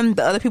vibing.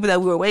 The other people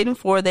that we were waiting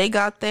for, they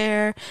got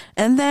there,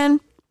 and then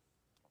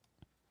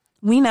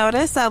we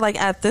noticed that like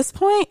at this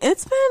point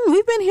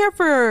we've been here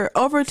for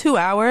over 2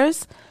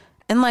 hours.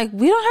 And like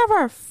we don't have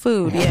our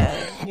food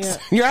yet. Yeah.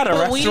 You're at a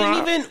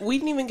restaurant. We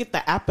didn't even get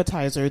the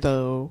appetizer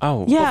though.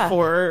 Oh yeah.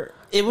 Before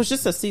it was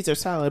just a Caesar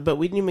salad, but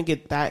we didn't even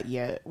get that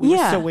yet. We were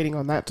still waiting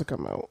on that to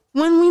come out.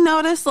 When we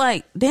noticed,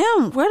 like,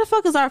 damn, where the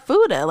fuck is our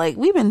food at? Like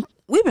we've been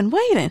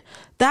waiting.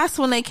 That's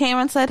when they came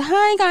and said,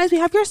 "Hi guys, we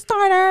have your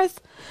starters."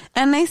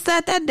 And they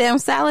set that damn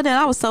salad, and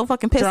I was so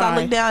fucking pissed. I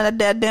looked down at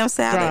that damn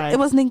salad. Dry. It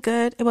wasn't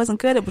good. It wasn't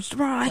good. It was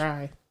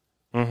dry.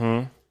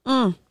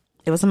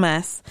 It was a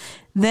mess.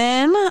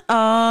 Then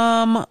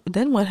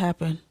what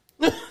happened?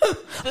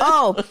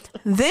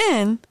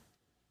 Then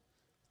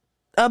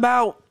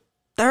about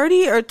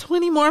 30 or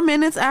 20 more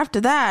minutes after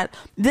that,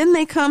 then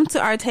they come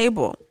to our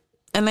table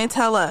and they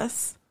tell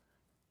us,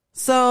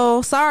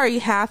 so sorry,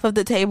 half of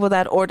the table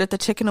that ordered the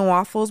chicken and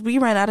waffles, we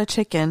ran out of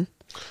chicken.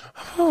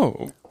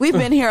 Oh. We've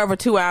been here over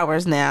 2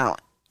 hours now.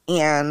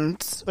 And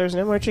there's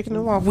no more chicken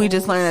and waffles. We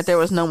just learned that there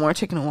was no more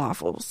chicken and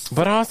waffles.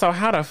 But also,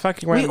 how the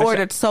fuck you we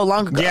ordered so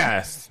long ago?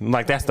 Yes,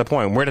 like that's the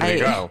point. Where did they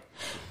go?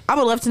 I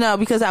would love to know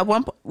because at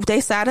one point they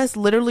sat us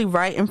literally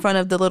right in front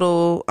of the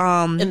little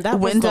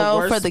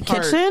window for the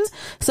kitchen.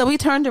 So we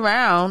turned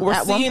around. We're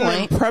at seeing one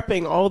point them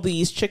prepping all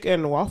these chicken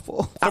and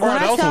waffles. When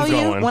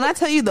I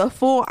tell you the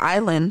full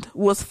island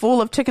was full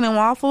of chicken and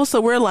waffles,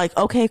 so we're like,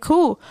 okay,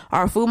 cool.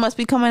 Our food must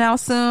be coming out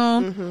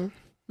soon.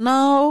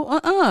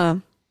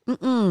 No,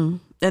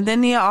 And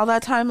then all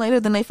that time later,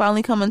 then they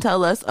finally come and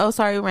tell us, oh,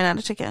 sorry, we ran out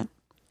of chicken.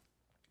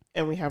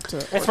 And we have to...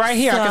 It's right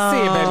here. I can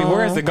see it, baby.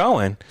 Where is it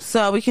going?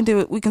 So we can do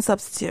it. We can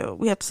substitute.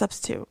 We have to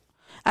substitute.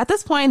 At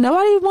this point,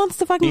 nobody wants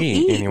to fucking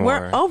eat. Anymore.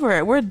 We're over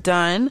it. We're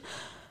done.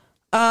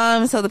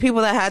 So the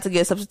people that had to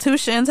get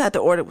substitutions had to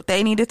order what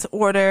they needed to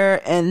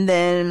order. And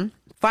then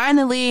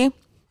finally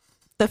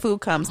the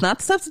food comes. Not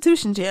the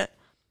substitutions yet,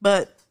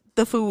 but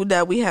the food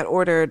that we had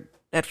ordered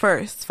at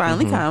first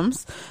finally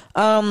comes.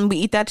 We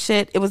eat that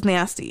shit. It was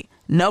nasty.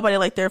 Nobody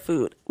liked their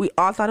food. We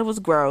all thought it was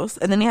gross.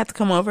 And then they had to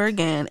come over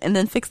again and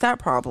then fix that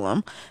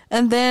problem.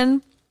 And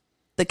then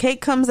the cake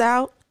comes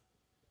out.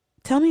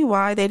 Tell me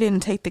why they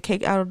didn't take the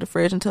cake out of the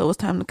fridge until it was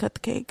time to cut the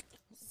cake.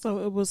 So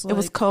it was like... It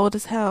was cold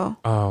as hell.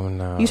 Oh,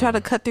 no. You try to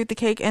cut through the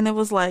cake and it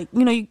was like,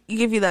 you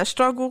give you that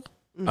struggle.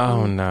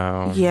 Oh,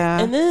 no. Yeah.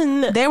 And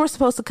then... They were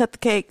supposed to cut the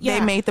cake. Yeah.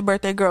 They made the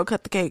birthday girl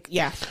cut the cake.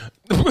 Yeah.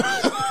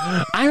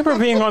 I remember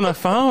being on the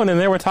phone and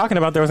they were talking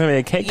about there was going to be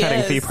a cake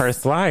cutting fee per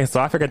slice. So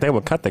I figured they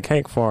would cut the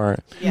cake for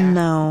it. Yeah.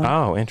 No.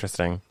 Oh,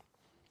 interesting.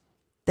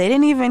 They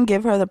didn't even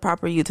give her the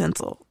proper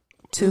utensil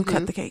to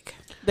cut the cake.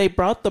 They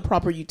brought the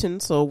proper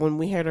utensil when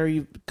we had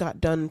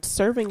got done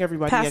serving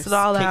everybody. Passed it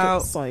all cake out.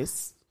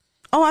 Slice.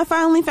 Oh, I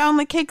finally found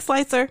the cake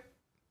slicer.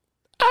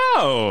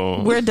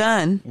 Oh. We're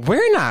done.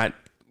 We're not.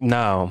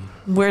 No.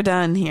 We're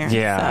done here.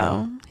 Yeah.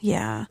 So,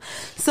 yeah.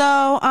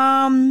 So,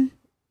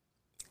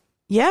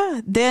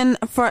 yeah. Then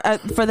for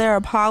their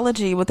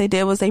apology, what they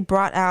did was they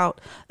brought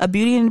out a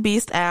Beauty and the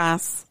Beast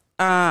ass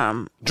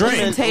Drink.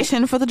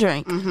 presentation for the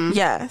drink.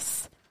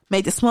 Yes.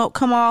 Made the smoke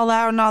come all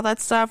out and all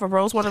that stuff. A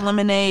rosewater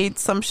lemonade,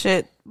 some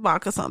shit,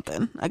 vodka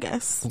something, I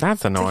guess.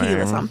 That's annoying.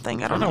 Tequila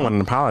something. I don't know. want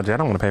an apology. I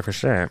don't want to pay for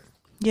shit.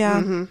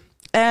 Yeah.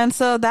 And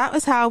so that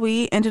was how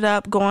we ended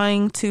up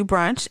going to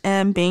brunch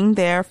and being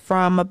there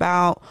from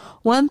about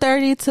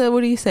 1:30 to,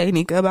 what do you say,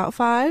 Nika, about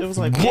 5? It was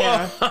like,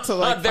 yeah. To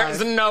like There's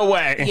 5. no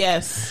way.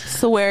 Yes.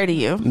 Swear to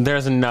you.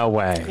 There's no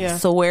way. Yeah.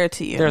 Swear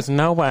to you. There's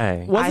no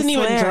way. Wasn't I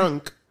even swear.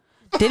 drunk.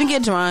 Didn't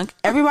get drunk.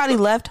 Everybody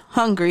left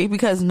hungry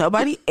because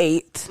nobody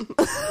ate.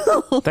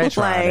 They tried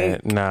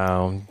Like, it.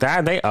 No.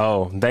 They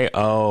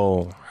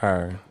owe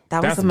her.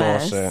 That was That's a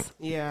mess. bullshit.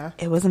 Yeah.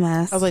 It was a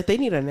mess. I was like, they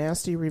need a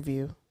nasty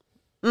review.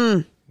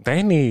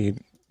 They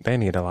need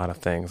a lot of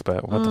things,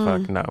 but what the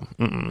fuck? No.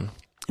 Mm-mm.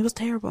 It was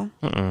terrible.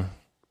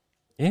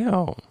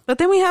 Ew. But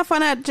then we had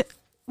fun at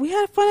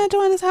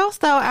Joanna's house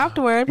though.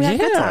 Afterward, we had a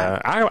good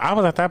time. I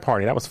was at that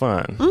party. That was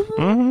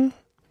fun.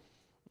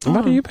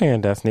 What are you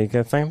paying, Destiny?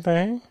 Same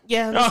thing?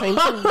 Yeah, the same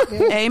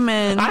thing. Yeah.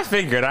 Amen. I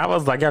figured. I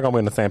was like, y'all gonna be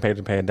on the same page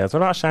of paying debts.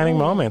 What about shining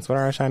moments? What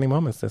are our shining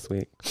moments this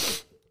week?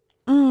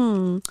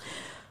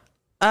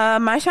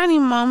 My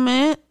shining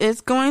moment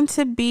is going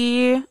to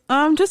be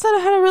just that I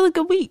had a really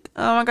good week.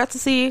 I got to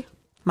see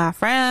my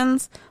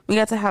friends. We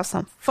got to have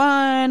some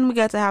fun. We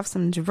got to have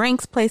some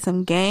drinks, play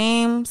some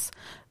games,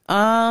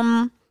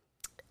 and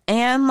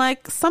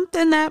like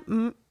something that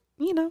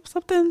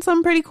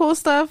some pretty cool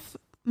stuff.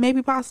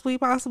 Maybe possibly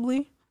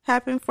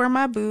happened for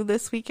my boo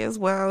this week as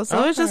well.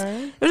 So it was just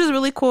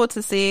really cool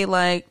to see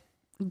like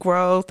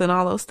growth and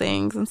all those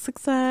things and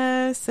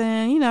success,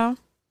 and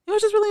it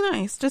was just really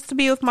nice just to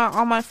be with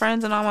all my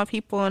friends and all my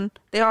people, and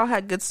they all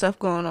had good stuff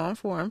going on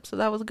for them. So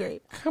that was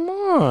great. Come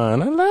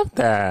on, I love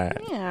that.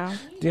 Yeah.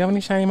 Do you have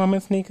any shiny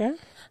moments, Nika?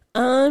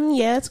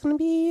 Yeah, it's gonna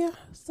be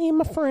seeing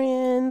my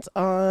friends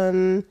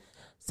on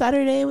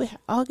Saturday. We had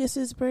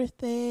August's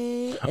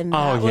birthday, and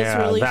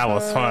that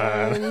was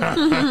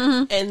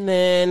fun. And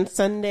then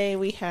Sunday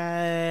we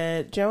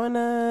had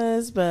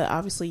Joanna's, but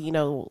obviously,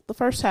 the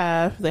first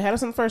half, they had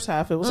us in the first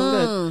half. It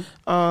wasn't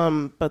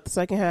good. But the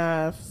second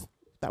half,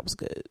 that was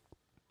good.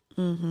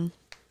 It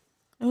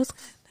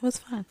was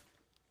fun.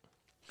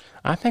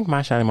 I think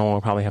my shining moment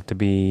will probably have to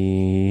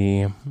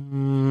be.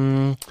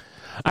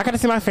 I got to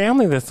see my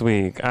family this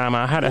week.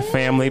 I had a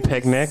family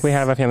picnic. We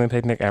have a family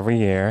picnic every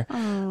year.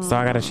 So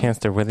I got a chance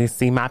to really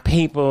see my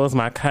peoples,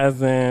 my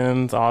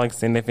cousins, all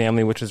extended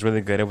family, which was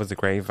really good. It was a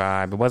great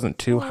vibe. It wasn't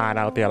too hot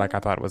out there like I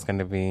thought it was going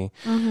to be.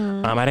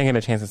 I didn't get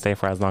a chance to stay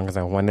for as long as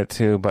I wanted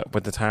to, but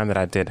with the time that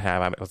I did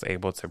have, I was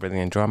able to really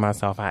enjoy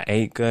myself. I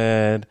ate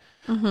good.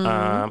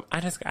 I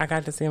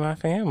got to see my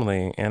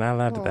family, and I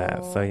loved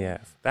that. So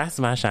yes, that's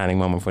my shining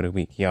moment for the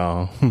week,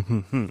 y'all.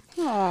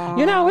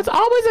 It's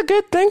always a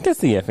good thing to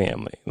see a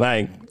family.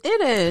 Like,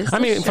 It is. I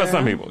mean, for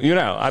some people,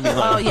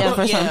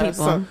 For some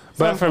people.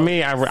 But for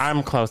me,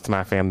 I'm close to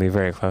my family,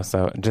 very close.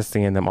 So just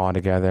seeing them all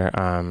together,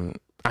 I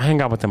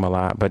hang out with them a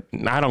lot, but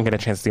I don't get a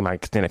chance to see my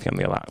extended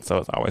family a lot. So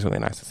it's always really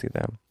nice to see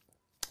them.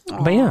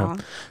 Aww. But yeah,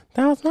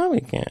 that was my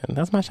weekend.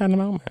 That's my shining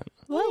moment.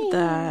 Love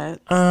that.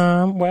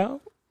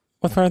 Well,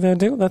 with further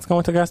ado, let's go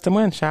into Gust and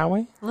Win, shall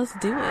we? Let's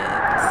do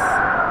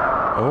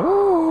it.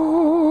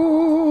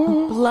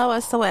 Ooh. Blow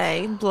us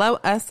away. Blow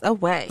us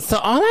away. So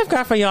all I've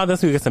got for y'all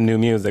this week is some new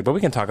music, but we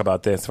can talk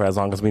about this for as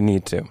long as we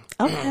need to.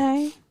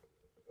 Okay.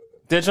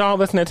 Did y'all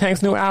listen to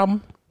Tank's new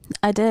album?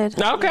 I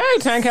did. Okay,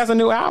 Tank has a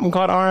new album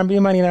called R&B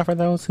Money. Now, for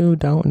those who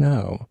don't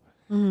know,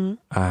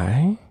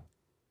 I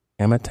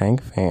am a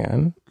Tank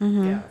fan.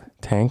 Yeah.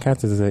 Tank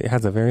has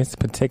a very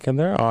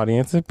particular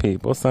audience of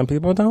people. Some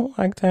people don't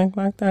like Tank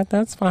like that.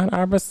 That's fine.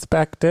 I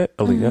respect it,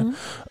 Aaliyah.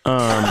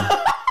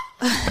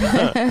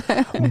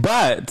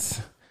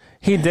 But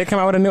He did come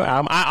out with a new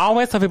album. I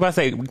always tell people, I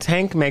say,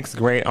 Tank makes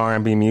great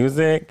R&B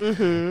music.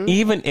 Mm-hmm.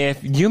 Even if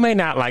you may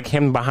not like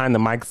him behind the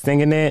mic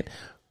singing it,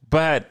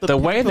 but the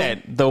way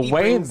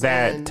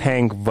that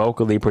Tank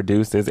vocally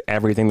produces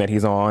everything that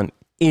he's on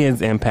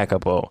is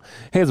impeccable.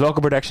 His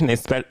vocal production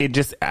is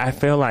I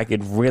feel like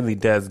it really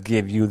does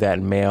give you that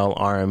male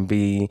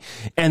R&B,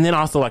 and then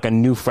also like a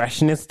new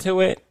freshness to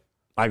it,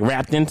 like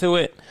wrapped into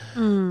it.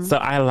 So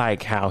I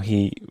like how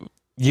he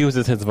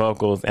uses his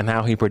vocals and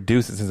how he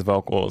produces his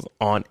vocals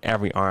on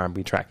every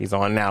R&B track he's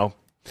on. Now,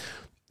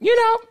 you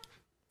know,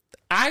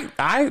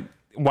 I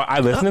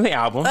listened to the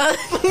album.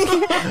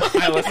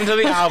 I listened to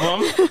the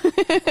album,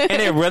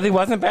 and it really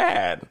wasn't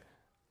bad.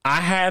 I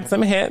had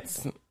some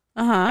hits.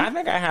 I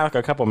think I had like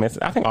a couple misses.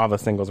 I think all the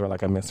singles were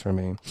like a miss for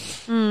me.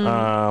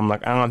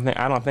 Like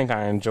I don't think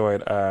I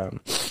enjoyed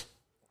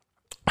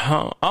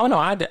Home. Oh no,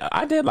 I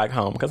did like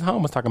Home, because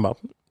Home was talking about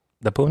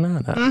the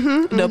punana,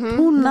 the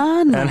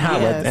punana,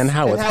 and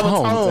how it's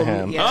home to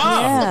him. Yes. Oh,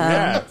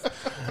 yes.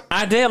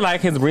 I did like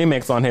his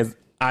remix on his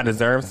I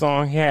Deserve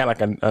song. He had like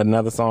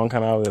another song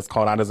come out that's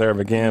called I Deserve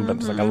Again, but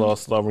it's like a little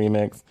slow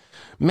remix.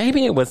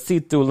 Maybe it was See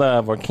Through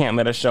Love or Can't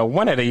Let It Show.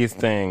 One of these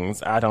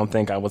things I don't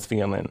think I was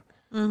feeling.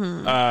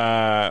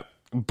 But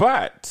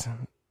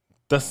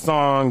the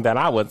song that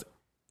I was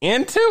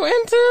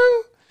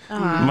into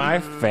my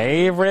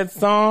favorite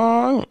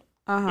song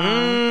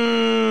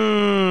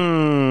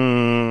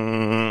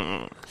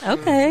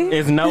okay,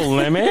 is No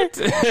Limit.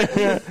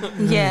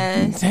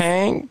 yes.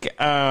 Tank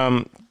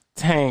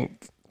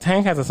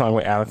has a song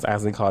with Alex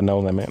Isley called No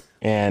Limit,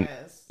 and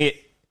it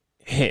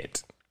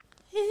hit.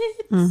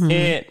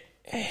 It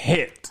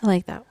hit. I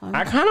like that one.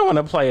 I kind of want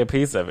to play a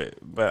piece of it,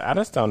 but I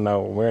just don't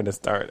know where to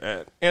start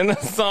at in the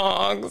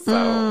song.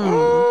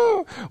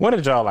 So, what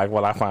did y'all like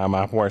while I find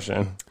my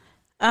portion?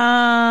 Did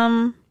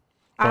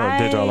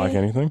y'all like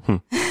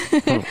anything?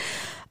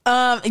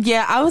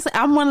 Yeah,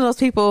 I'm one of those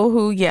people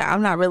who,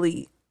 I'm not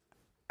really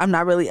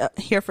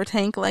here for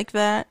Tank like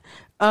that.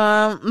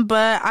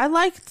 But I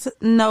liked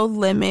No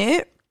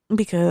Limit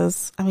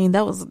because, I mean,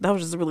 that was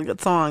just a really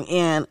good song,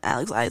 and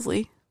Alex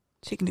Isley,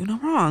 she can do no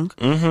wrong.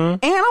 And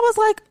I was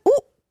like,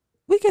 ooh,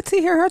 we get to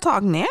hear her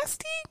talk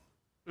nasty.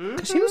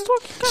 Cause she was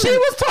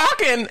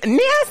talking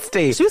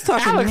nasty. She was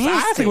talking Alex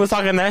nasty. Isley was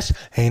talking that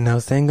ain't no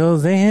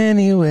singles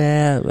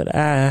anywhere, but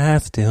I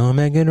still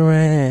make it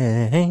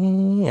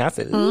rain. I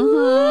said,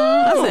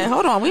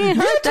 hold on, we ain't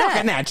heard that.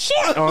 Talking that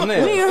shit on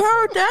this. We ain't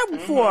heard that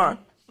before.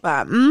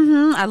 But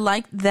I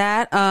liked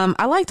that.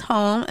 I liked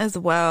Home as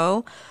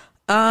well.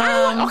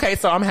 Okay,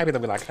 so I'm happy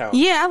that we liked Home.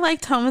 Yeah, I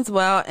liked Home as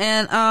well,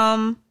 and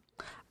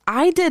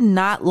I did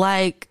not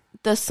like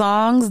the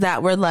songs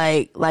that were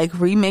like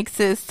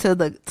remixes to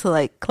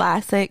like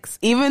classics.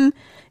 Even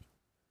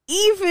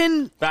he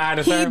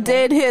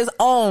did his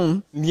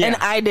own, and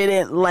I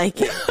didn't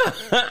like it.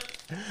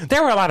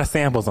 There were a lot of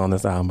samples on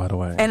this album, by the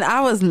way, and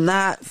I was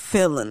not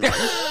feeling it.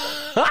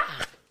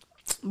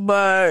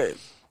 But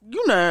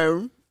you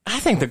know, I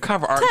think the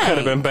cover art could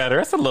have been better.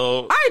 It's a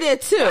little. I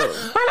did too.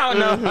 I don't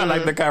know if I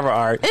like the cover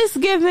art. It's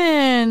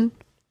given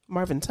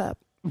Marvin Sapp.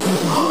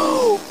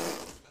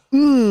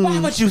 Why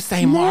would you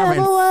say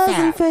Marvin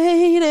Sapp?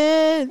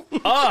 Faded.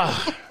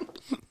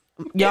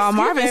 Y'all,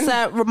 Marvin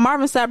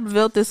Sapp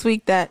revealed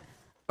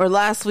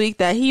last week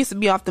that he used to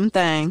be off them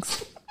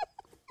things.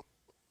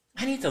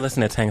 I need to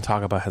listen to Tank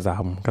talk about his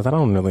album, because I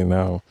don't really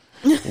know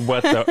why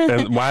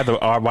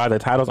the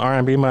title's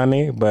R&B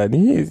Money, but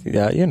he's he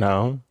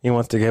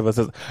wants to give us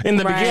his, in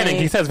the beginning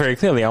he says very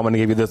clearly, I want to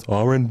give you this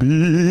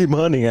R&B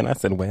money, and I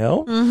said,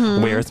 well,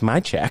 where's my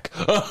check?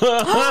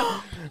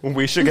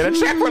 We should get a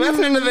check for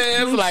listening to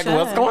this. Like,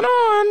 what's going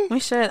on? We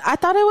should. I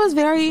thought it was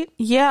very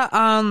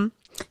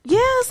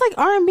it's like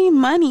R&B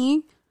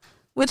Money,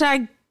 which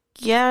I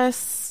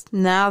guess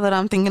now that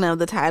I'm thinking of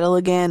the title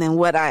again and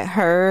what I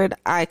heard,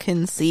 I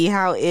can see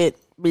how it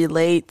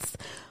relates.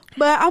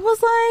 But I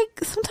was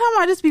like, sometimes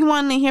I just be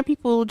wanting to hear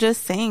people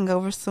just sing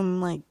over some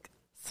nice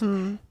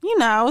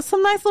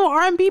little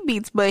R&B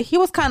beats. But he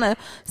was kind of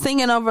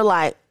singing over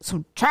like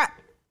some trap.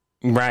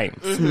 Right.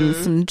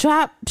 Some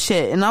trap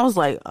shit. And I was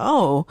like,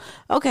 oh,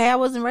 okay. I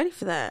wasn't ready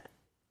for that.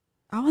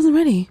 I wasn't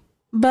ready.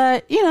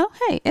 But,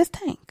 hey, it's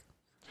Tank.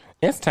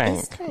 It's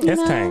Tank.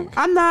 It's Tank.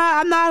 I'm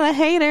not a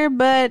hater,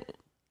 but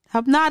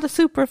I'm not a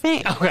super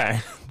fan.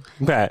 Okay.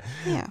 But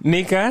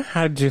Nika,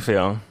 how did you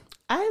feel?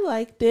 I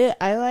liked it.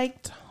 I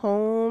liked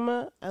Home.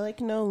 I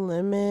liked No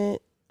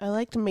Limit. I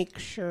liked Make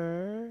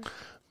Sure.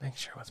 Make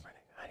Sure was pretty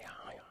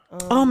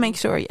good. Make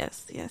Sure.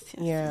 Yes. Yeah.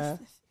 Yes.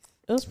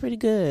 It was pretty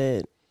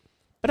good.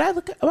 But I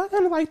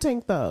kind of like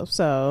Tank though,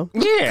 so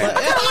yeah.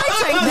 I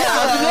kind of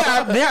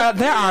like Tank.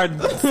 There are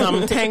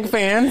some Tank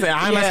fans, and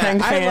I'm a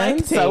Tank fan,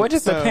 like Tank, so it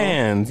just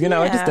depends. It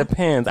just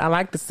depends. I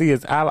like to see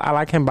his. I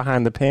like him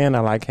behind the pen.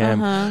 I like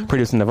him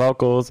producing the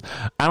vocals.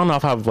 I don't know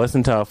if I've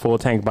listened to a full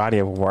Tank body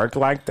of work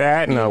like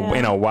that in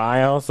a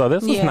while, so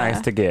this was nice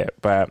to get.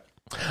 But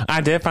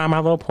I did find my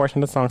little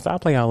portion of the song, so I'll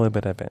play y'all a little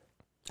bit of it.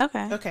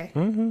 Okay.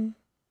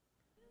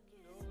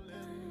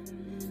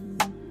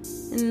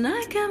 And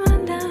I come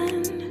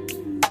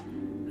undone,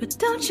 but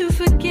Don't you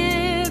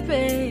forget,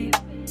 babe,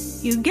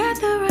 you got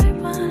the right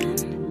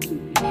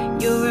one.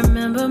 You'll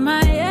remember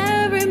my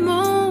every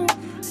move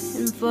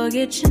and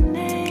forget your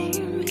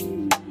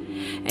name.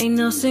 Ain't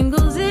no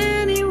singles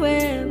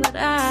anywhere, but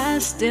I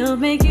still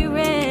make it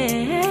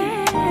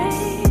rain.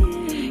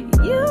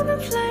 You've been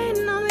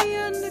playing on the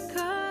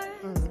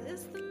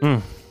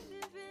undercard.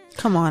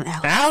 Come on,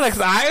 Alex. Alex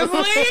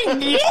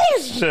Isley?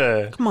 Yes.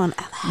 Come on,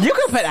 Alex. You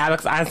can put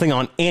Alex Isley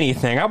on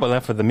anything. I would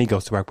love for the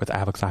Migos to work with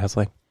Alex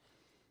Isley.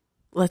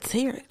 Let's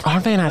hear it.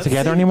 Aren't they not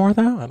together anymore,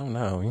 though? I don't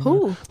know.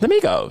 Who? The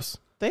Migos.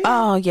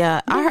 Oh, yeah.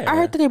 I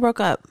heard that they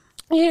broke up.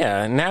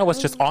 Yeah. Now it's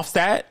just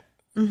Offset.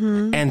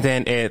 Mm-hmm. And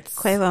then it's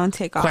Quavo and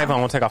Takeoff.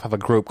 Quavo and Takeoff have a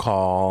group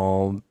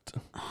called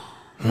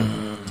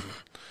I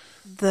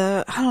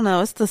don't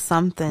know. It's the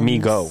something.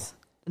 Migo.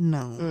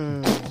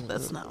 No,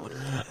 that's not what it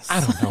is.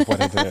 I don't know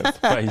what it is,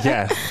 but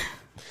yes.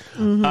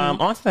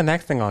 On to the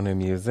next thing on new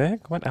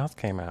music. What else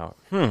came out?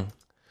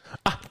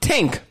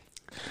 Tink.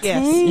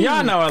 Yes.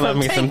 Y'all know I love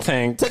me some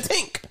Tink. To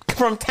Tink.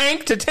 From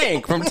tank to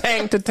tank. From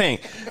tank to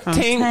tank. From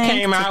Tink tank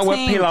came to out with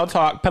tank. Pillow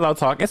Talk. Pillow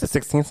Talk. It's a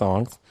 16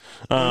 songs.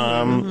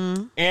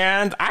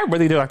 And I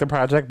really do like the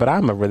project, but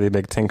I'm a really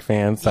big Tink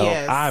fan. So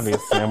Yes.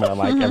 obviously I'm going to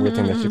like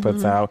everything that she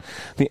puts out.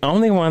 The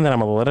only one that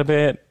I'm a little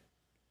bit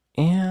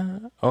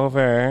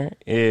over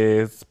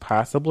is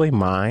possibly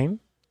Mine.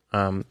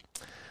 And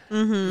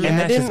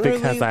that's just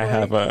didn't because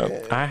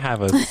really I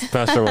have a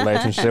special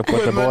relationship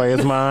with The Boy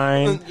Is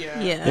Mine.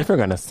 Yeah. If you're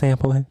gonna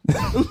sample it,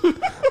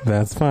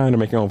 that's fine. Or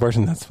make your own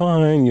version, that's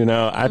fine. You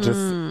know, I just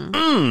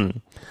I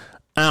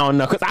don't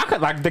know, because I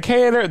could like the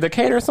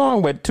Cater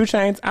song with 2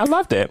 Chainz. I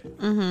loved it.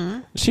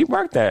 She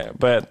worked that,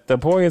 but the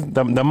Boy Is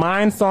the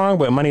Mine song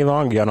with Money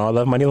Long. Y'all know I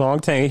love Money Long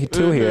too.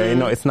 Here, you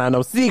know, it's not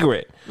no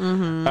secret.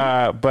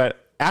 But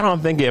I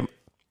don't think it.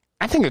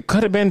 I think it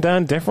could have been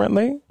done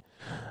differently.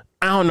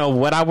 I don't know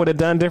what I would have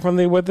done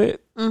differently with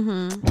it,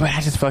 but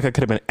I just feel like it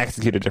could have been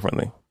executed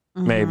differently,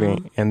 maybe,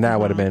 and that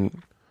would have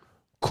been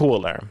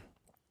cooler.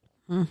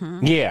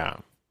 Yeah,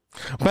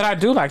 but I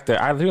do like the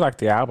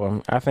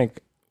album. I think,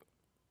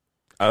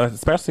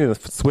 especially the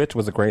Switch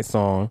was a great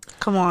song.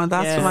 Come on,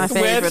 that's my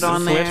favorite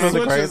on there. Switch was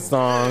a great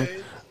song.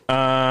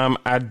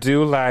 I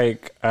do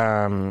like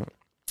the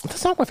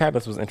song with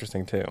Fabulous was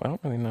interesting too. I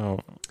don't really know.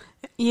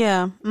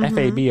 Yeah.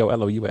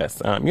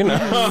 Fabolous. You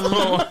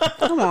know.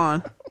 Come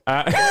on.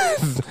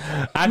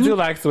 I do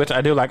like Switch.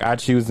 I do like I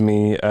Choose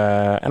Me.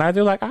 And I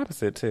do like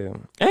Opposite too.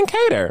 And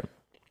Cater.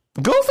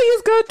 Goofy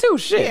is good too.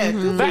 Shit.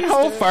 Yeah, that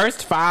whole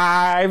first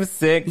 5,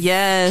 6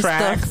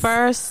 tracks. The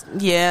first,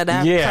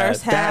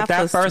 first half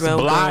that was first real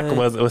block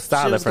good. was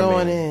solid She was for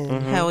going me.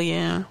 in. Hell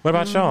yeah. What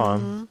about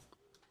y'all?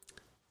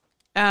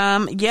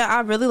 Yeah, I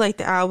really like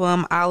the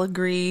album. I'll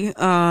agree.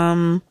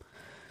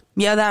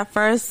 Yeah, that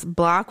first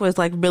block was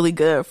like really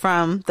good.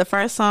 From the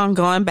first song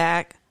going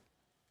back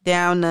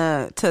down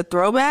to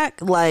Throwback,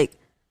 like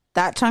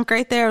that chunk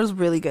right there was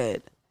really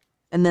good.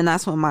 And then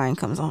that's when Mine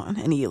comes on,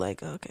 and you're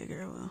like, okay,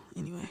 girl. Well,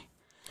 anyway,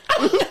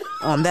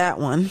 on that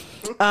one.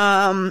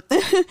 And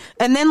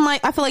then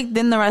like I feel like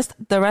then the rest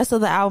of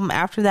the album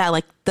after that,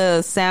 like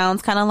the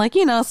sounds kind of like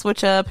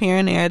switch up here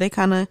and there. They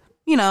kind of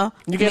you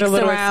get a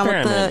little around with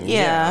experiment.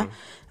 the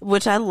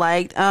which I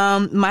liked.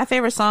 My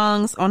favorite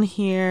songs on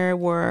here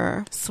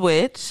were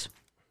Switch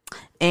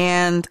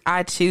and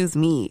I Choose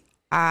Me.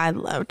 I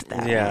loved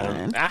that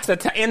one.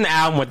 In the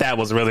album with that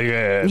was really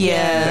good.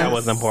 Yes. That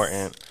was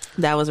important.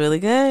 That was really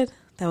good.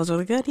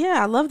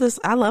 Yeah, I love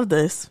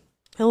this.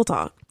 Pillow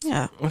Talk.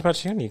 Yeah. What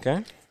about you,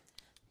 Nika?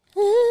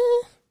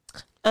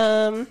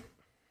 I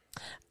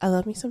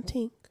love me some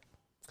Tink.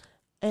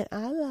 And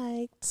I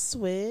liked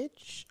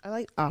Switch. I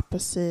like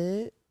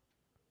Opposite.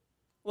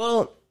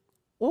 Well,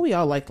 we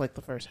all liked like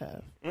the first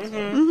half.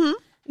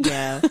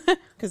 Yeah.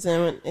 Because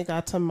then when it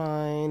got to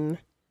Mine,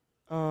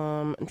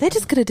 They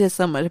just could have did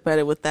so much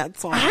better with that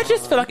song. I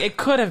just feel like it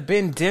could have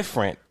been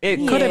different. It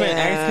could have been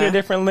executed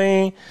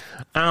differently.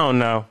 I don't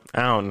know.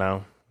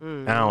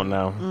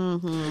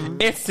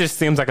 It just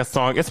seems like a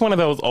song. It's one of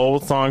those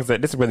old songs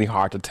that it's really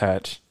hard to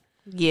touch.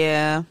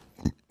 Yeah.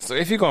 So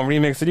if you're gonna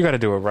remix it, you got to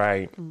do it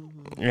right.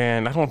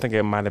 And I don't think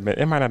it might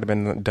not have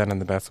been done in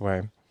the best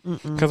way.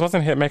 Because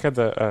wasn't Hitmaker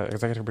the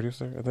executive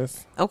producer of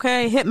this?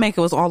 Okay, Hitmaker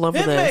was all over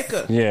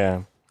this.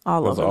 Yeah,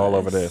 All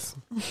over this.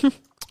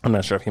 I'm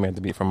not sure if he made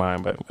the beat for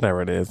Mine, but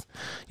whatever it is,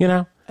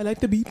 I like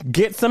the beat.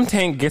 Get some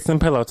Tank, get some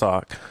Pillow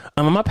Talk.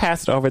 I'm gonna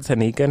pass it over to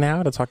Nika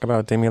now to talk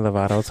about Demi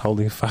Lovato's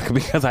Holy Fuck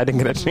because I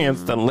didn't get a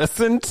chance to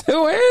listen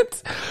to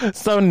it.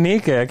 So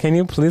Nika, can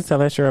you please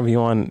tell us your review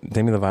on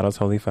Demi Lovato's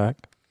Holy Fuck?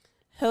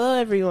 Hello,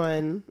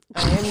 everyone.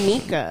 I am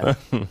Nika,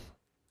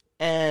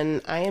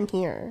 and I am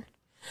here.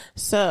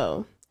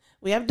 So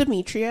we have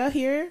Demetria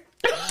here.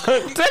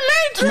 Demetria!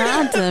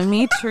 Not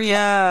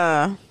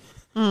Demetria.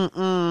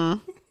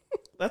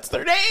 That's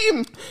their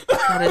name.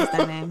 That is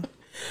their name.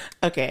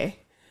 Okay.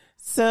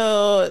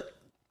 So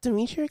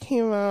Demetria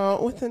came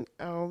out with an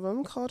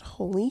album called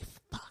Holy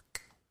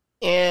Fuck.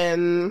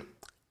 And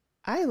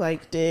I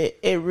liked it.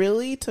 It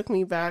really took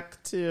me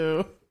back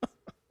to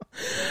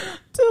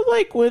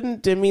like when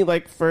Demi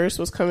like first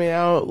was coming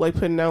out, like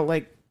putting out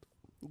like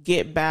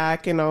Get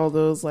Back and all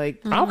those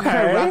like her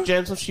rock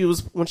gems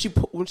when she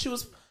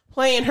was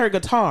playing her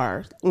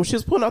guitar, when she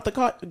was putting out the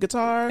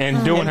guitar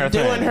and doing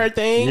her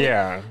thing.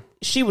 Yeah,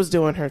 she was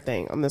doing her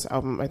thing on this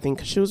album. I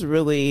think she was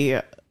really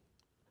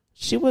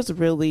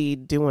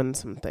doing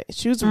something.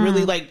 She was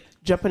really like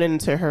jumping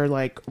into her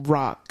like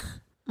rock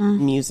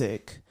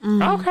music.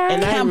 Okay,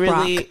 and I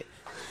really.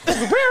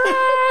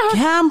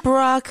 Camp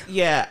Rock.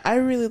 Yeah, I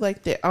really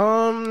liked it.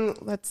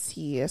 Let's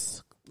see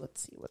what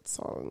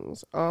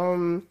songs.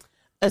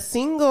 A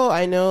single,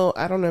 I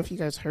don't know if you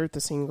guys heard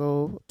the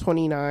single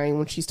 29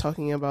 when she's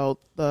talking about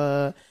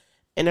the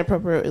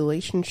inappropriate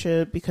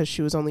relationship because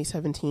she was only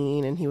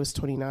 17 and he was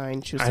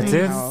 29. She was I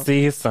did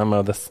see some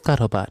of the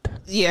scuttlebutt.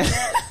 Yeah.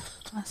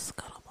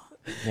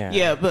 Scuttlebutt.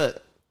 Yeah,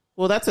 but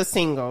well, that's a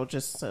single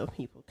just so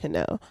people can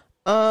know.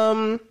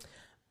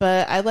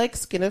 But I like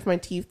Skin of My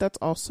Teeth. That's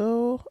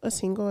also a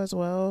single as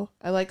well.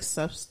 I like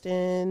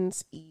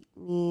Substance, Eat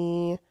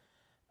Me.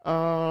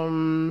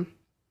 Come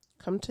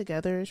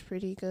Together is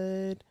pretty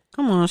good.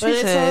 Come on,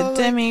 she said,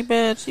 Demi,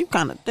 bitch, you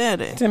kind of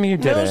did it. Demi, you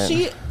did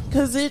it.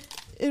 Because it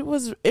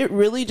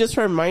really just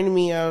reminded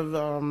me of,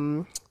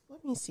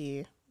 let me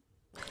see.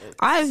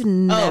 I've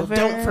never. Oh,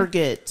 Don't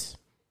Forget.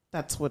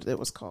 That's what it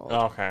was called.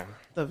 Okay.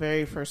 The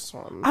very first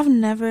one. I've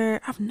never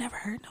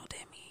heard no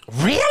Demi.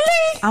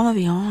 Really? I'm gonna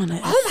be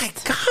honest. Oh my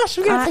gosh,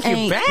 we gotta take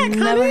you back, honey.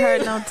 Never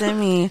heard no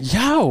Demi.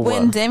 Yo,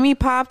 when Demi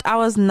popped, I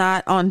was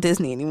not on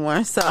Disney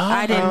anymore, so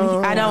I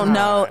don't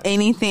know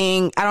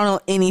anything. I don't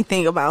know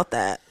anything about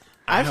that.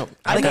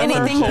 Like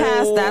anything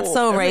past That's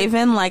So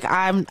Raven, like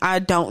I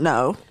don't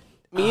know.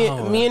 Me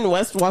and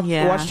West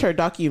watched her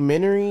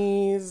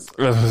documentaries.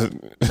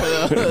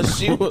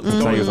 She was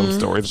tell you some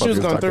stories about these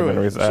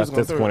documentaries. At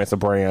this point, it's a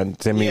brand.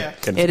 Demi,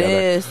 it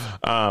is.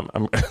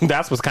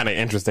 That's what's kind of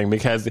interesting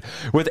because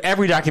with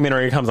every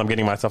documentary that comes, I'm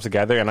getting myself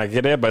together and I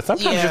get it. But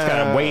sometimes you just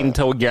gotta wait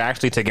until you're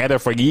actually together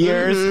for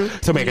years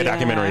to make a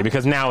documentary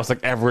because now it's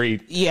like every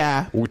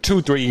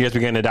 2-3 years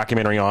we get a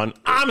documentary on.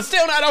 I'm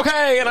still not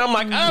okay, and I'm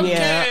like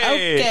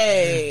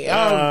okay,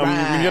 all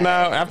right. You know,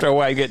 after a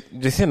while you get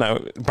just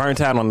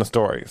burnt out on the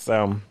story.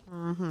 So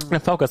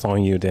and focus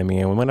on you, Demi,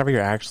 and whenever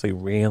you're actually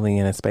really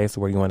in a space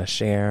where you want to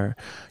share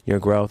your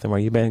growth and where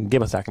you've been,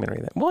 give us a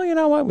documentary that, well, you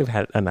know what, we've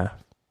had enough.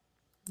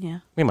 Yeah,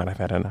 we might have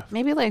had enough.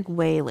 Maybe like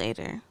way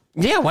later.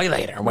 Yeah, way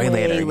later.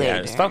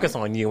 Yeah, just focus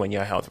on you and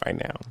your health right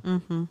now.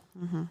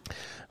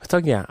 So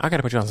yeah, I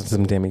gotta put you on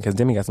some Demi because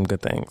Demi got some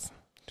good things.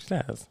 She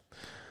does.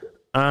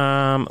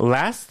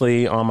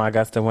 Lastly, on my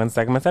Augusta One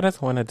segment, I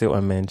just want to do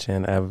a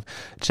mention of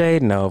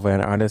Jade Nova,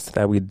 an artist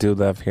that we do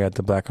love here at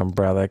the Black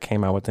Umbrella.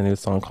 Came out with a new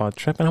song called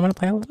Trip, and I want to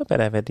play a little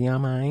bit of it. Do y'all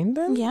mind?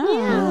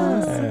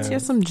 Yes. Let's hear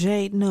some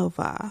Jade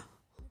Nova.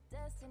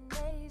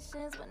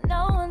 Destinations where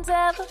no one's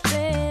ever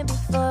been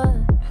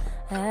before.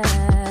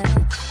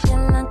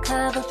 You'll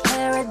uncover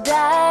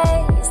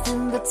paradise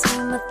in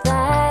between my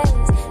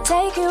thighs.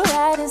 Take you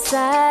right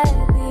inside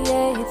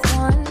the eighth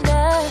wonder.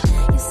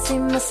 You see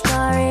my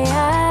starry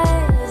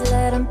eyes,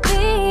 let them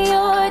be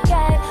your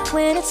guide.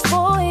 When it's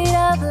void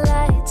of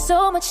light,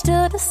 so much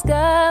to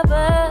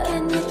discover.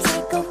 Can you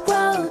take a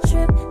road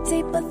trip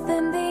deeper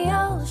than the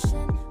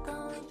ocean?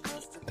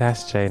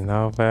 That's Jade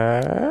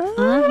Nova.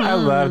 I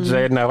love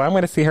Jade Nova. I'm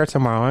going to see her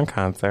tomorrow in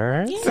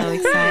concert. So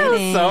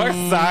excited. So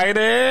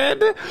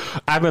excited.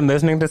 I've been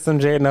listening to some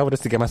Jade Nova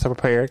just to get myself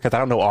prepared because I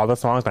don't know all the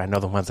songs, but I know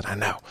the ones that I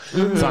know.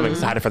 So I'm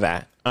excited for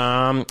that.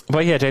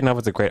 But yeah, Jade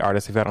Nova's a great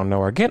artist. If you don't know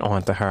her, get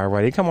on to her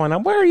already. Come on now.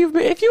 Where you've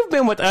been? If you've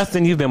been with us,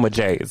 then you've been with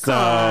Jade. So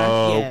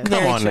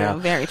come on now.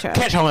 Very true.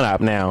 Catch on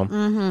up now.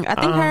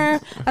 I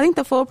think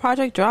the full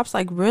project drops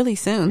like really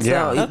soon.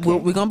 So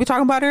we're going to be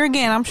talking about her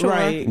again, I'm sure.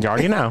 Right. You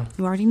already know.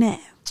 You already know.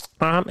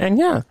 And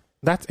yeah,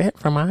 that's it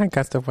for my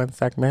Augusta One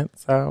segment.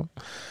 So,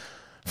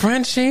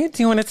 Frenchie,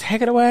 do you want to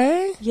take it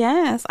away?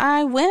 Yes,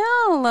 I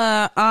will.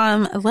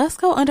 Let's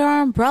go under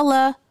our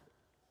umbrella.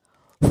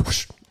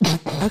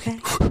 Okay.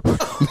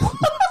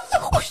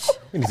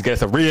 We need to get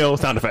us a real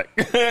sound effect.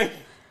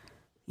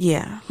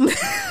 Yeah.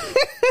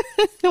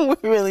 We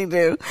really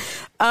do.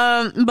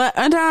 But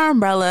under our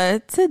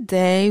umbrella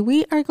today,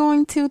 we are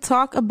going to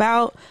talk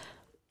about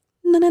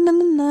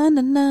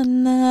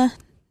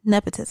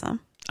nepotism.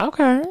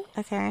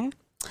 Okay.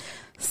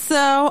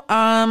 So,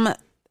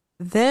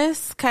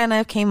 this kind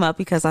of came up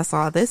because I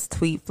saw this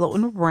tweet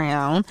floating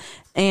around,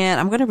 and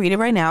I'm going to read it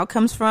right now. It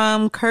comes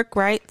from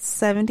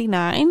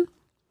Kirkwright79.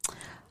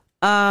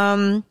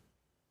 Well,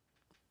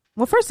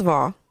 first of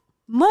all,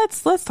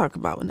 let's talk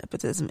about what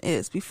nepotism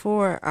is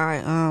before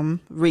I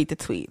read the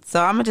tweet.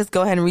 So I'm gonna just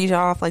go ahead and read you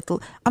off like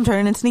I'm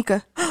turning into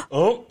Sneaker.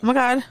 Oh my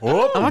god.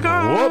 Oh my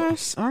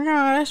gosh. Oh my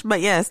gosh.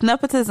 But yes,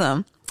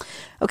 nepotism.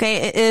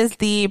 Okay, it is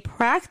the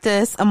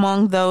practice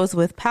among those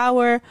with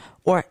power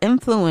or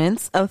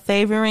influence of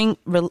favoring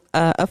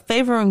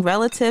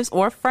relatives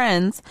or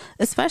friends,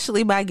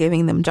 especially by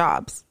giving them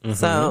jobs.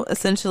 So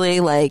essentially,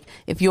 like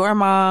if your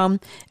mom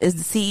is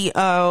the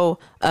CEO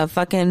of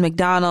fucking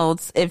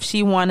McDonald's, if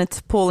she wanted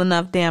to pull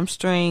enough damn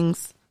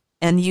strings,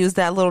 and use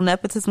that little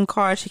nepotism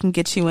card, she can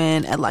get you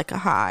in at like a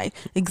high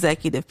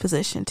executive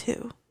position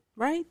too.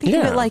 Right? Think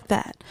of it like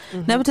that.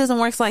 Nepotism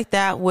works like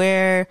that,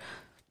 where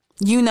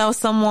you know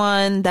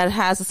someone that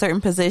has a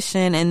certain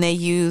position and they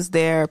use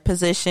their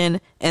position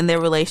and their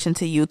relation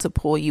to you to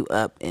pull you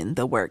up in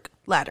the work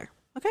ladder.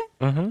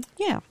 Okay?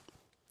 Yeah.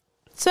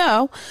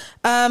 So,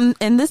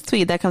 in this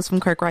tweet that comes from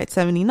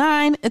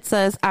KirkWright79, it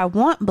says, I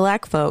want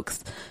Black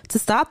folks to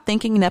stop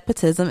thinking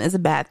nepotism is a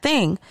bad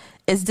thing.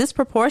 It's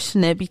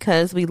disproportionate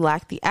because we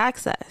lack the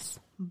access.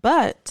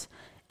 But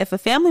if a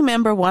family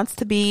member wants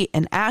to be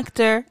an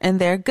actor and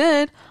they're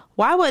good,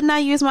 why wouldn't I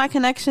use my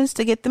connections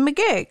to get them a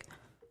gig?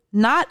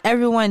 Not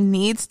everyone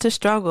needs to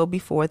struggle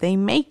before they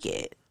make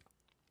it.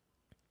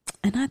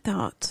 And I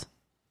thought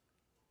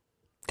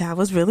that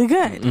was really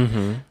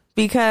good.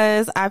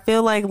 Because I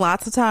feel like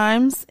lots of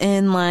times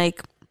in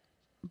like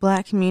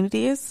Black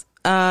communities,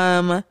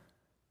 there's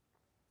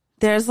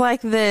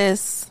like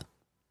this,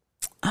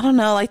 I don't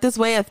know, like this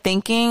way of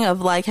thinking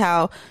of like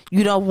how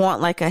you don't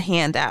want like a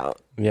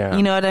handout. Yeah.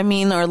 You know what I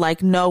mean? Or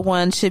like no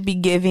one should be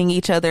giving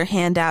each other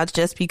handouts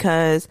just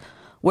because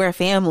we're a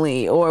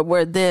family or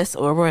we're this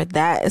or we're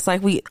that. It's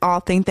like we all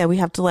think that we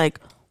have to like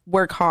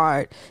work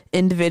hard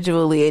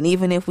individually. And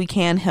even if we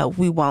can help,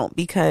 we won't,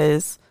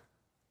 because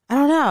I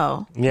don't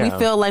know. Yeah. We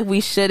feel like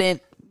we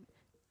shouldn't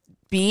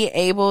be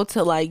able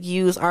to like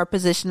use our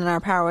position and our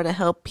power to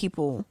help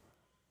people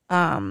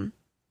in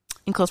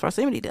close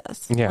proximity to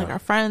us. Yeah. Like our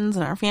friends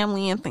and our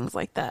family and things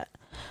like that.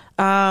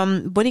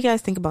 What do you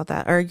guys think about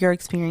that, or your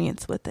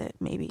experience with it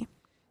maybe?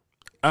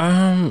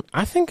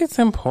 I think it's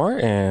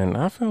important.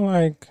 I feel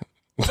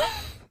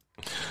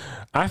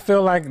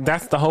like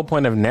that's the whole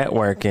point of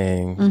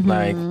networking.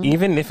 Like,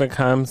 even if it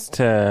comes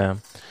to,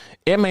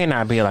 it may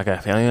not be like a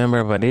family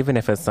member, but even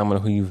if it's someone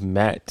who you've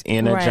met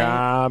in a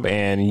job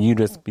and you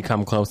just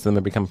become close to them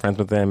or become friends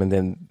with them, and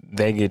then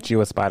they get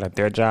you a spot at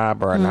their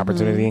job or an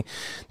opportunity,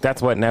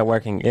 that's what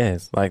networking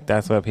is. Like,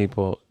 that's what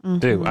people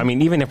do. I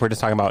mean, even if we're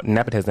just talking about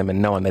nepotism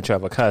and knowing that you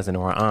have a cousin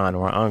or an aunt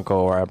or an uncle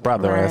or a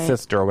brother or a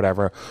sister or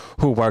whatever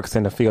who works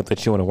in the field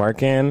that you want to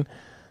work in,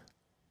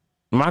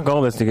 my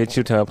goal is to get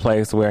you to a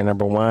place where,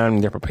 number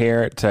one, you're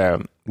prepared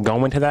to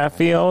go into that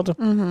field,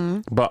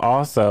 but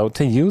also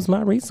to use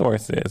my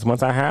resources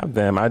once I have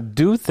them. I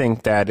do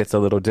think that it's a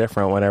little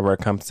different whenever it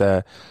comes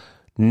to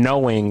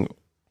knowing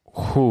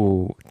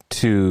who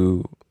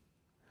to,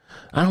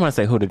 I don't want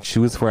to say who to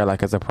choose for,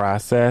 like, as a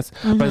process,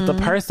 but the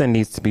person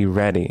needs to be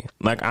ready.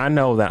 Like, I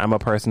know that I'm a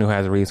person who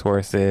has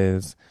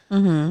resources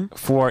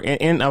for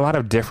in a lot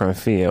of different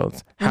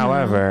fields.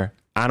 However,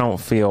 I don't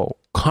feel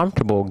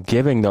comfortable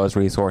giving those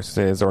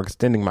resources or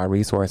extending my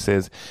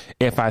resources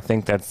if I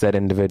think that said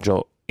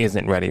individual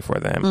isn't ready for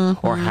them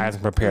or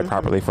hasn't prepared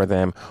properly for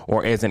them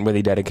or isn't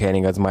really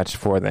dedicating as much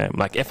for them.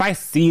 Like, if I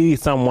see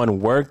someone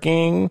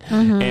working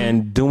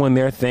and doing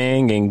their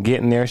thing and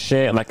getting their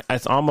shit, like,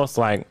 it's almost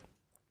like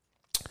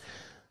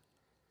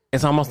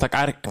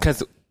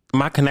because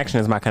my connection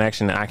is my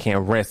connection, and I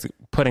can't risk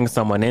putting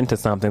someone into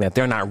something that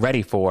they're not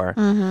ready for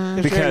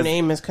because your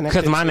name is connected.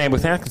 Because my name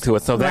is connected to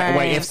it. So that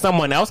way, if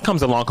someone else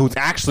comes along who's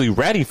actually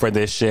ready for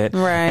this shit,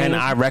 and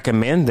I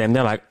recommend them,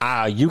 they're like,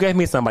 you gave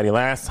me somebody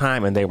last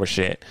time and they were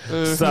shit.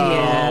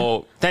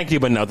 So thank you,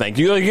 but no thank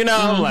you. You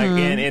know, like,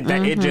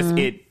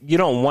 and you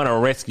don't want to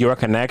risk your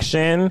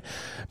connection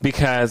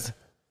because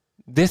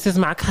this is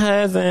my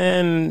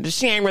cousin.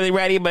 She ain't really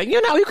ready, but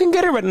you know, you can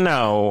get her. But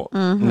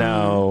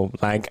no,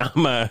 like,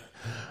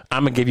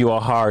 I'm gonna give you a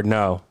hard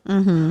no. I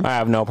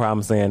have no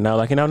problem saying no.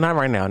 Like, you know, not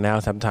right now.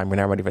 Now's the time. You're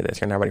not ready for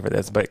this. You're not ready for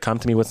this. But come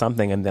to me with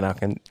something, and then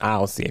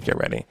I'll see if you're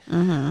ready.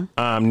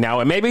 Now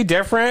it may be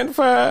different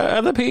for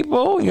other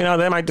people. You know,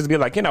 they might just be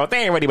like, you know,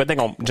 they ain't ready, but they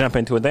gonna jump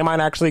into it. They might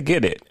actually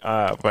get it.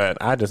 But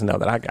I just know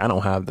that I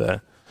don't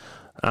got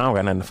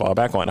nothing to fall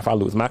back on if I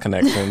lose my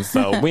connections.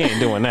 So we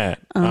ain't doing that.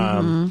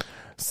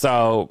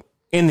 So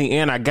in the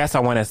end, I guess I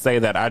want to say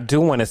that I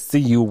do want to see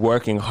you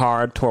working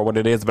hard toward what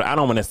it is, but I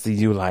don't want to see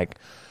you like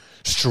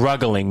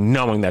struggling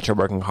knowing that you're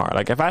working hard.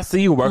 Like, if I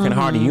see you working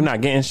hard and you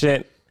not getting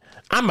shit,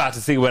 I'm about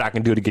to see what I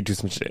can do to get you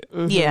some shit.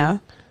 Yeah.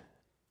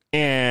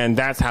 And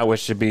that's how it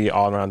should be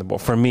all around the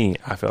board. For me,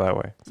 I feel that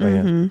way. So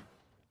yeah.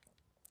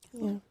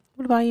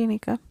 What about you,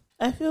 Nika?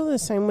 I feel the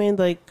same way.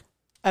 Like,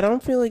 I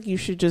don't feel like you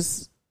should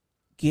just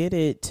get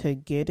it to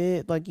get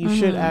it. Like, you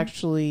should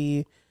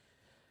actually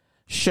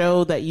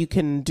show that you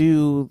can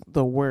do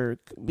the work,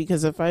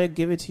 because if I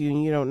give it to you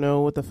and you don't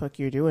know what the fuck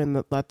you're doing,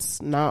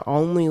 that's not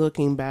only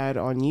looking bad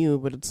on you,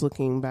 but it's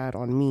looking bad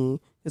on me,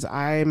 because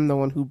I'm the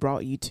one who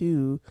brought you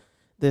to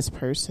this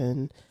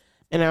person.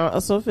 And I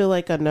also feel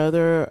like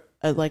another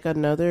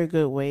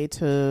good way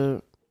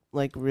to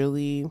like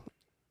really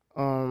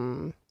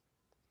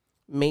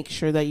make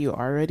sure that you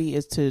are ready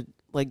is to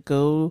like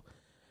go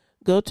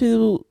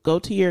to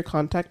your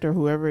contact or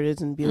whoever it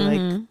is and be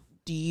like,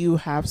 do you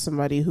have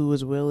somebody who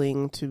is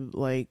willing to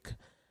like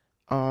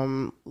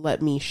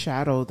let me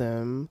shadow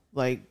them,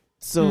 like,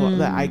 so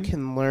that I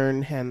can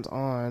learn hands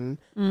on,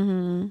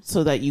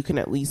 so that you can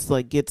at least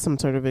like get some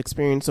sort of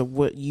experience of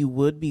what you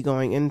would be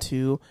going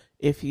into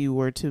if you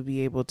were to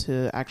be able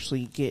to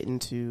actually get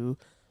into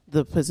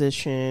the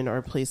position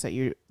or place that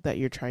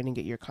you're trying to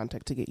get your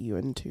contact to get you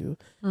into,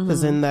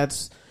 because then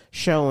that's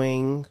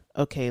showing,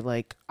 okay,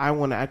 like I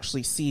want to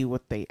actually see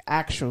what they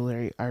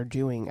actually are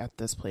doing at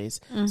this place,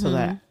 so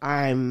that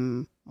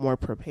I'm more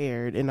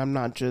prepared and I'm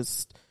not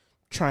just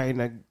trying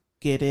to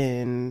get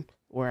in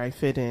where I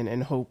fit in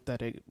and hope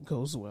that it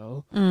goes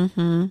well.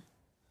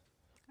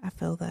 I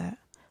feel that.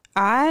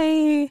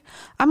 I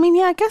mean,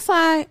 yeah, I guess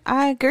I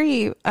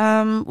agree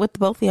with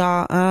both of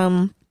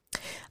y'all.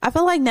 I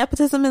feel like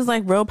nepotism is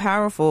like real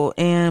powerful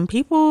and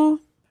people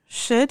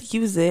should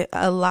use it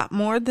a lot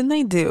more than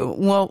they do.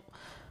 Well,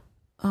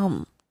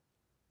 I'm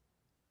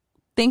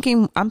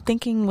thinking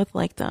with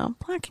like the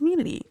Black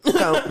community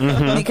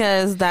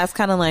because that's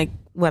kind of like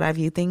what I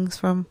view things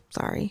from.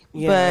 Sorry,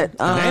 but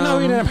they know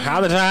you didn't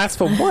apologize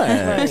for what.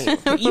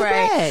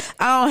 Right.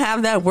 I don't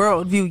have that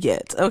worldview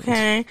yet.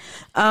 Okay,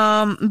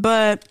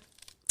 but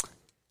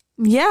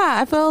yeah,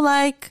 I feel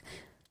like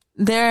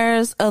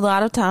there's a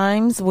lot of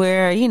times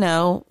where, you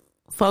know,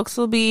 folks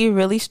will be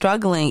really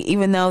struggling,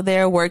 even though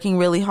they're working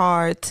really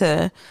hard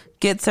to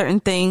get certain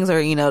things or,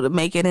 you know, to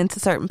make it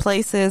into certain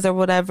places or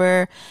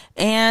whatever.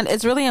 And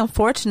it's really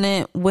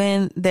unfortunate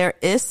when there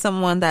is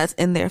someone that's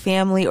in their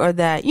family or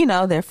that, you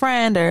know, their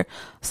friend or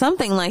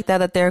something like that,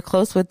 that they're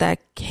close with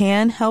that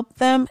can help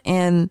them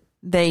and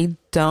they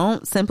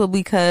don't, simply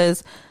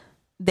because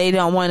they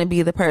don't want to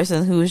be the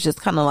person who's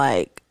just kind of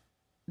like,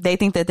 they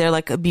think that they're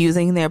like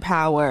abusing their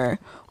power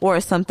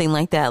or something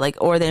like that, like,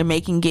 or they're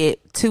making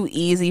it too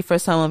easy for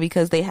someone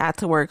because they had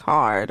to work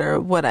hard or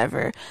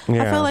whatever.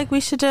 I feel like we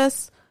should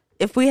just,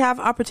 if we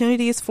have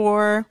opportunities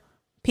for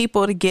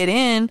people to get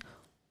in,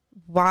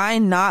 why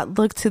not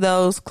look to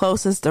those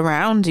closest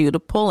around you to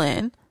pull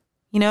in?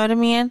 You know what I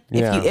mean?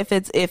 Yeah.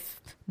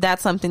 If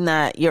that's something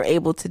that you're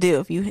able to do,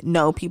 if you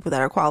know people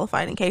that are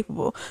qualified and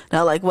capable.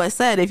 Now, like Wes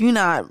said, if you're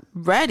not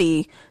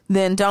ready,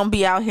 then don't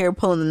be out here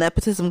pulling the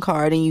nepotism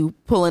card and you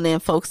pulling in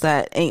folks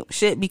that ain't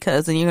shit,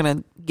 because then you're going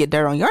to get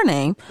dirt on your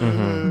name.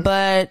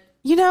 But,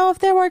 you know, if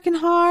they're working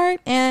hard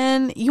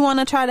and you want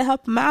to try to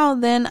help them out,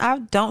 then I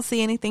don't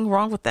see anything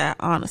wrong with that.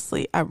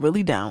 Honestly, I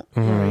really don't.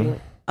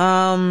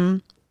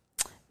 And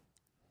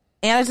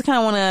I just kind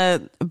of want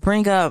to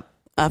bring up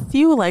a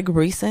few like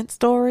recent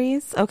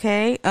stories.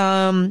 Okay.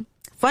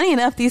 Funny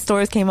enough, these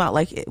stories came out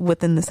like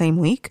within the same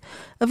week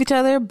of each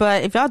other.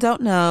 But if y'all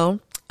don't know,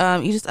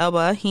 Idris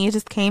Elba, he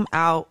just came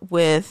out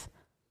with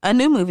a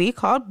new movie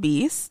called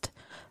Beast.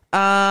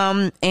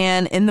 And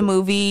in the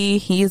movie,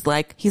 he's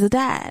a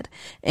dad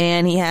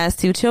and he has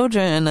 2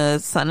 children, a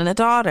son and a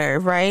daughter,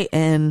 right?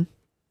 And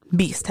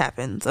Beast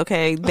happens.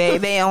 Okay.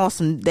 They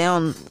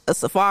on a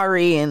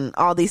safari and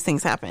all these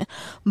things happen.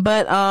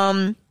 But,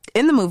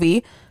 in the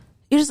movie,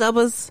 Idris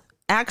Elba's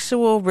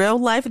actual real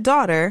life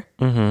daughter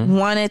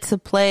wanted to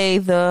play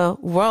the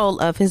role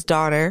of his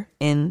daughter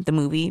in the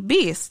movie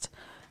Beast.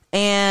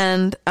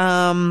 And,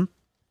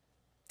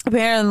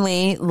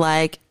 apparently,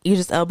 like,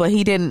 Idris Elba,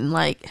 he didn't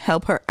like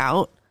help her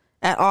out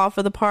at all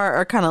for the part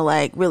or kind of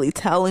like really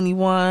tell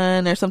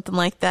anyone or something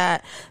like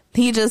that.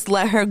 He just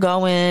let her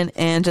go in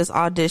and just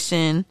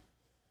audition.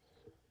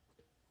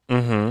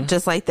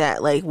 Just like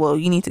that. Like, well,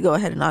 you need to go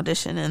ahead and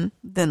audition and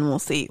then we'll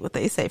see what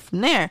they say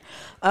from there.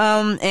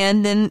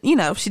 And then, you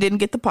know, she didn't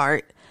get the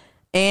part.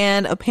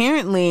 And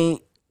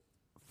apparently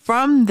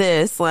from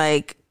this,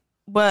 like,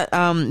 but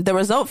the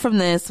result from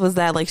this was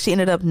that like she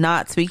ended up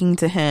not speaking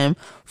to him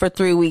for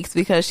 3 weeks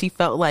because she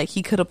felt like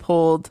he could have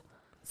pulled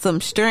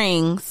some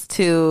strings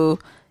to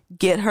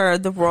get her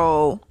the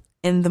role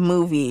in the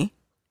movie.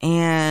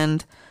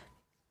 And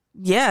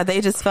yeah, they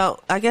just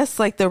felt, I guess,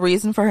 like the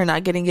reason for her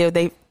not getting it,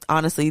 they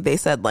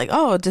said like,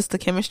 oh, just the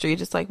chemistry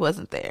just like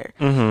wasn't there,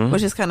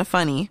 which is kind of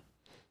funny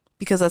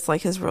because that's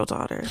like his real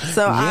daughter.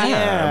 So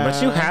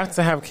but you have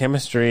to have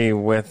chemistry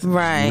with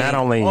not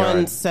only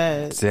your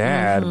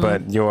dad,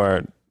 but the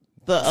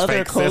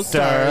other co-sister,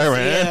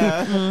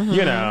 and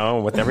you know,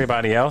 with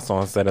everybody else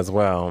on set as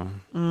well.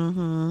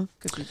 So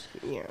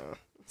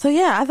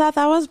yeah, I thought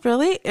that was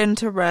really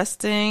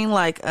interesting,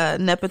 like a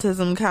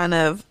nepotism kind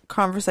of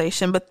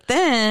conversation. But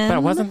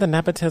wasn't the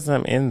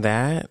nepotism in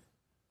that?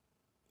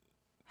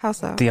 How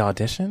so? The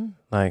audition?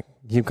 Like,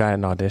 you got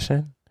an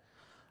audition?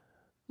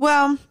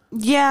 Well,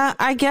 yeah,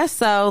 I guess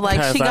so.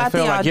 Like, she got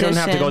the audition. You don't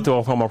have to go through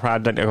a formal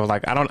project.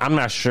 Like, I'm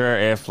not sure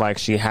if like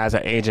she has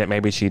an agent.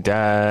 Maybe she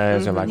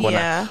does. Or like,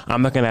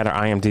 I'm looking at her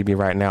IMDb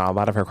right now. A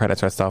lot of her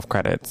credits are self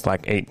credits,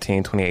 like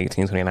 2018,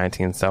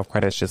 2019 self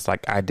credits. Just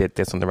like, I did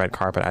this on the red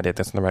carpet. I did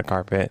this on the red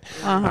carpet.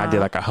 I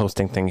did like a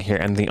hosting thing here.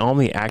 And the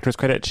only actress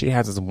credit she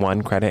has is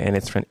one credit, and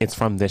it's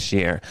from this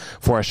year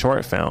for a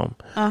short film.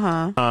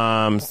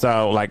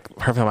 So like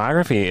her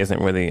filmography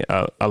isn't really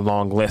a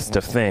long list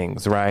of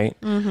things, right?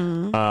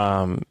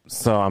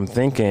 So I'm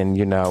thinking,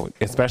 you know,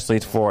 especially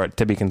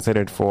to be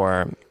considered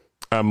for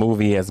a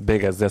movie as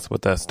big as this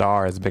with a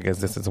star as big as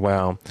this as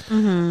well.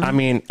 I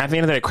mean, at the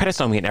end of the day, credits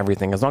don't mean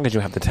everything. As long as you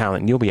have the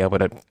talent, you'll be able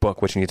to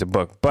book what you need to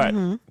book. But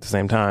at the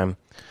same time,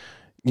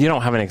 you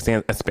don't have an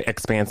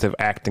expansive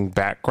acting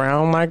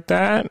background like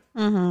that.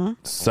 Mm-hmm.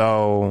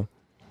 So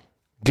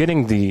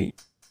getting the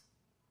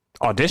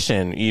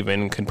audition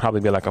even could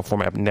probably be like a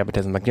form of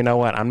nepotism. Like, you know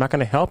what? I'm not going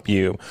to help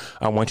you.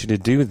 I want you to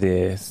do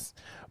this,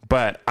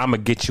 but I'm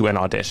going to get you an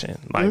audition.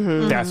 Like,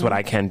 that's what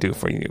I can do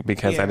for you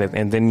because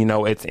and then, you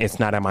know, it's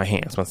not in my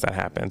hands once that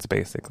happens,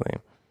 basically.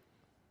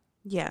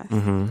 Yes.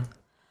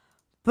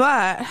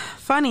 But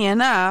funny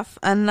enough,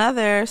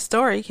 another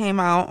story came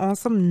out on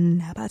some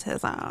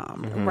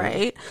nepotism,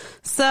 right?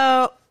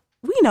 So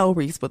we know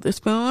Reese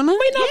Witherspoon.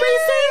 We know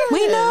Reese.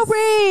 We know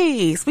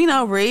Reese. We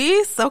know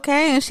Reese.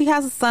 Okay, and she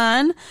has a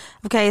son.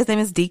 Okay, his name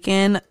is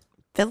Deacon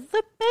Felipe.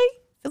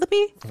 I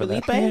think.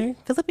 Felipe? I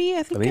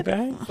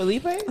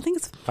think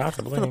it's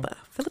Possibly.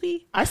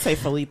 Felipe. I say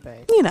Felipe.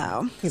 You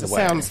know, It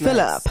sounds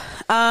Philip.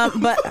 nice.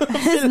 But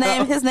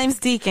his name's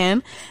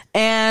Deacon,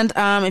 and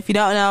if you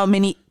don't know,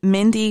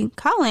 Mindy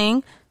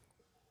Kaling,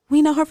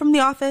 we know her from The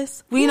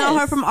Office. We know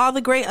her from all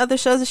the great other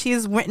shows that she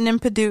has written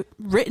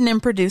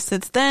and produced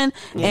since then.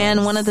 Yes.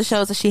 And one of the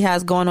shows that she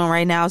has going on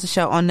right now is a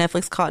show on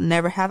Netflix called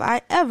Never Have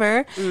I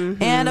Ever.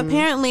 And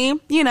apparently,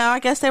 you know, I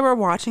guess they were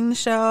watching the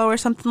show or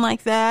something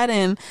like that,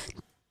 and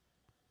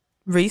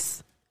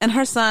Reese and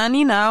her son,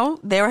 you know,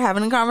 they were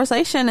having a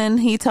conversation, and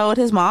he told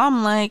his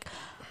mom, like,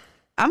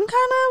 I'm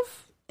kind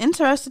of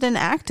interested in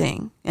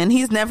acting. And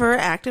he's never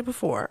acted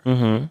before.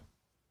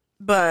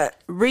 But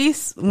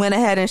Reese went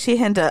ahead and she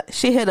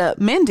hit up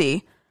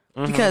Mindy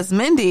because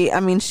Mindy, I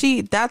mean,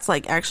 that's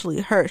like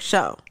actually her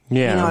show.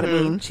 Yeah. You know what I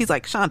mean? She's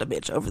like Shonda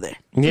bitch over there.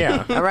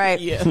 Yeah. All right.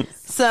 Yes.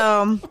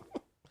 So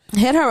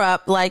hit her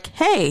up like,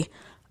 hey,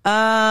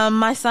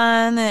 my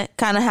son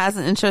kind of has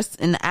an interest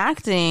in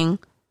acting.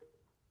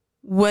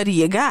 What do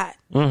you got?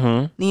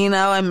 You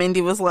know, and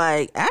Mindy was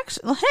like,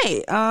 actually,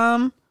 hey,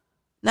 now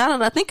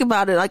that I think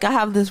about it, like I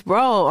have this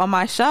role on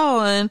my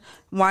show, and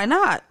why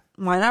not?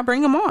 Why not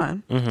bring him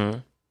on?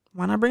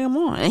 Why not bring him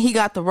on? And he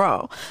got the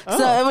role.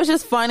 So it was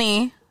just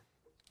funny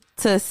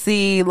to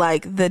see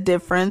like the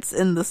difference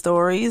in the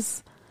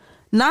stories.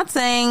 Not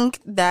saying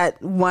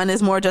that one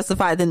is more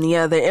justified than the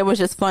other. It was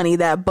just funny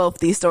that both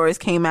these stories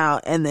came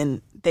out and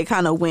then they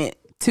kind of went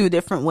two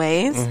different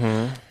ways.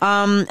 And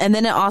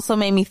then it also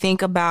made me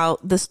think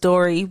about the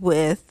story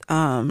with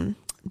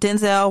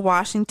Denzel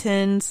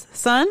Washington's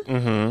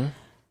son.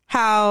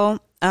 How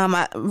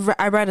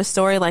I read a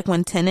story like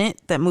when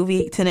that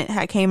movie Tenet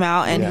had came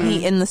out, and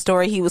he in the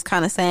story he was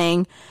kind of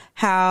saying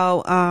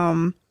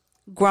how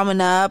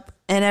growing up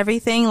and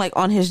everything, like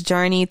on his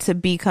journey to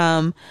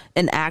become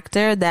an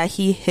actor, that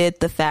he hid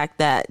the fact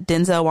that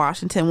Denzel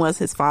Washington was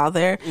his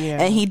father,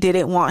 and he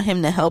didn't want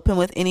him to help him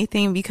with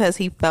anything because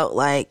he felt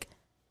like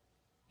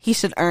he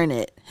should earn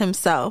it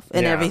himself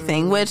and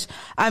everything, which,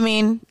 I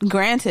mean,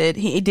 granted,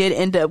 he did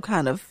end up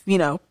kind of, you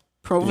know,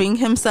 proving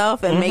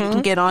himself and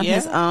making it on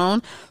his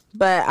own.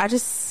 But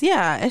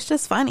it's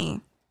just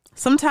funny.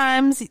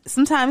 Sometimes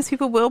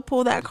people will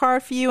pull that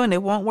card for you and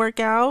it won't work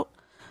out.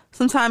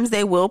 Sometimes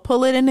they will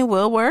pull it and it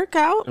will work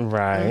out.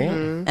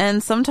 Right.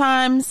 And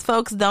sometimes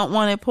folks don't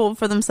want it pulled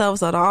for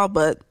themselves at all,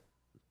 but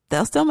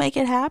they'll still make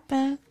it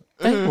happen.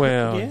 They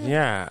will.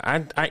 Yeah. I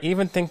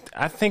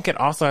think it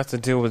also has to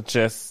do with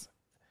just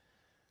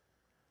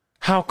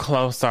how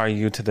close are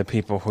you to the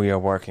people who you're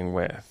working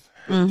with?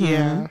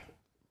 Yeah.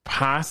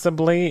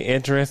 Possibly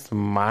Idris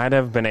might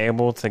have been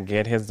able to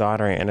get his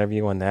daughter an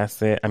interview, and that's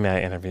it. I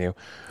mean,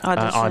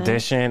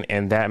 audition,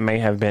 and that may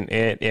have been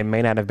it. It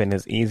may not have been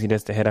as easy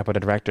just to hit up with a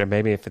director.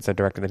 Maybe if it's a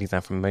director that he's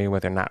not familiar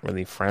with or not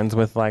really friends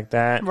with like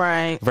that.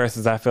 Right.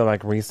 Versus I feel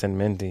like Reese and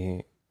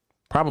Mindy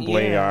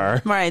probably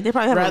are. Right. They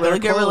probably have a really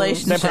good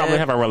relationship. They probably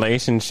have a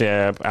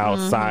relationship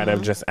outside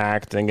of just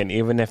acting, and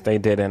even if they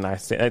didn't, I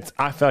feel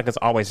like it's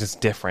always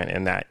just different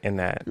in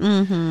that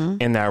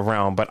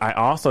realm. But I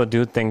also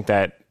do think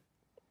that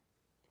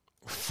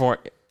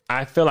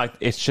I feel like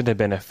it should have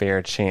been a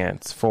fair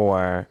chance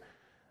for.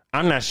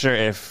 I'm not sure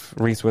if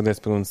Reese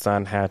Witherspoon's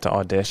son had to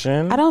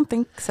audition. I don't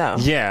think so.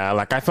 Yeah,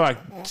 like I feel like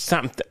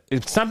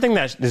something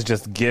that is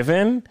just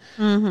given.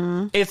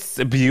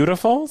 It's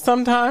beautiful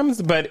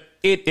sometimes, but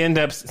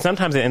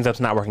sometimes it ends up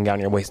not working out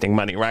and you're wasting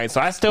money, right?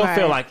 So I still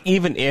feel like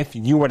even if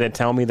you were to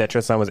tell me that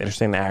your son was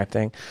interested in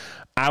acting,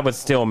 I would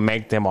still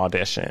make them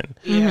audition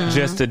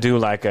just to do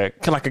like a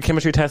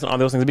chemistry test and all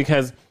those things,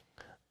 because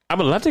I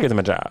would love to give them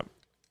a job.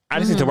 I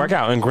just need to work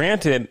out. And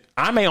granted,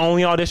 I may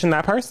only audition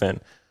that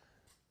person.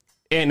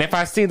 And if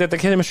I see that the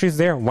chemistry's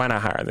there, why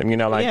not hire them? You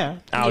know, like,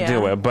 I'll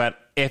do it. But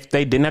if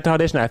they didn't have to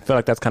audition, I feel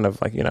like that's kind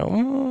of like, you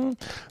know,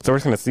 so we're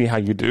just going to see how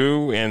you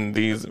do in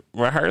these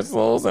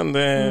rehearsals and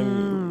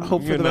then,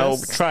 hope for the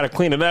best. Try to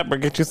clean it up or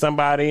get you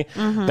somebody.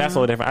 That's a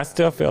little different. I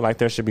still feel like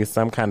there should be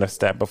some kind of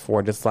step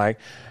before just like,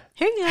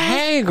 Here you go.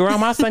 Hey, girl,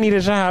 my son need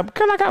a job.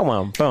 Girl, I got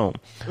one. Boom.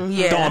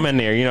 Yeah. Throw them in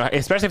there. You know,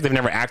 especially if they've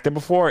never acted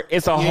before.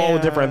 It's a whole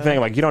different thing.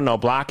 Like, you don't know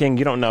blocking.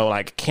 You don't know,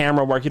 like,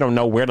 camera work. You don't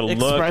know where to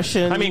look.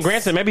 I mean,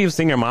 granted, maybe you've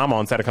seen your mom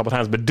on set a couple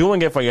times, but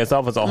doing it for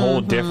yourself is a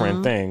whole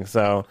different thing.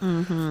 So,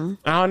 I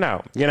don't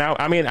know. You know,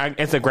 I mean,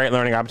 it's a great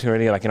learning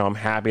opportunity. Like, you know, I'm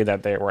happy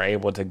that they were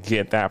able to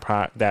get that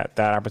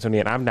opportunity.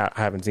 And I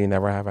haven't seen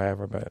Never Have I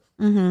Ever, but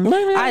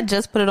maybe. I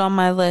just put it on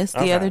my list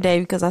the other day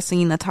because I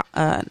seen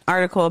an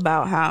article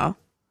about how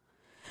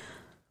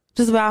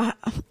it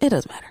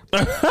doesn't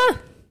matter.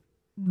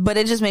 But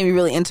it just made me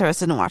really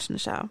interested in watching the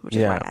show, which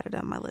is why I added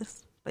it on my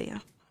list. But yeah.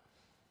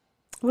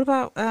 What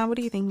about, what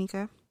do you think,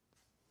 Nika?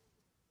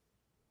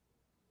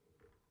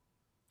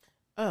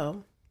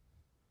 Oh.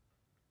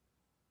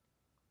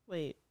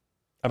 Wait.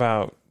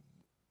 About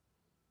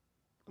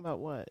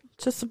what?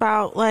 Just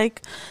about,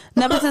 like,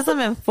 nepotism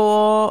in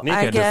full, Nika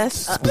I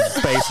guess.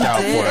 spaced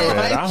out for a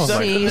bit. I was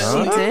She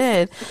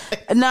did.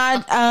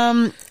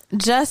 Not,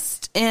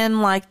 just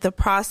in, like, the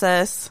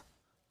process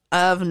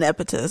of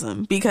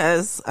nepotism,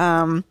 because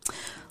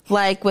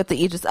like with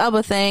the Idris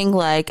Elba thing,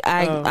 like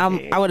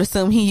I would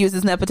assume he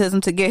uses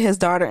nepotism to get his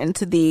daughter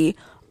into the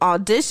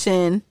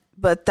audition,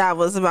 but that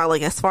was about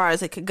like as far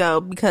as it could go,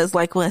 because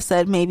like what I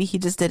said, maybe he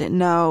just didn't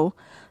know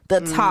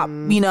the top,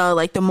 you know,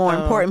 like the more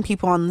important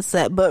people on the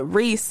set. But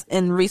Reese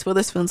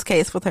Witherspoon's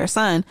case with her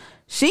son,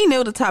 she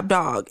knew the top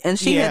dog and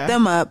she hit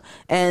them up,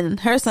 and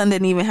her son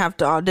didn't even have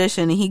to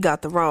audition and he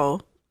got the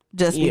role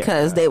just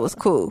because they was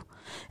cool.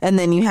 And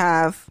then you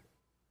have,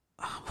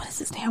 what is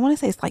his name? I want to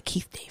say it's like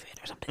Keith David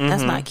or something.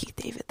 That's not Keith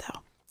David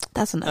though.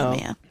 That's another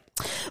man.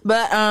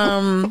 But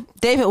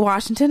David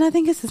Washington, I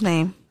think is his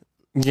name.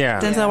 Yeah.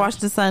 Denzel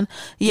Washington's son.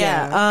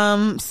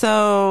 Yeah.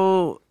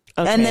 So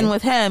and then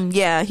with him,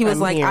 he was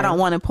like, I don't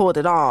want to pull it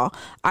at all.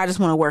 I just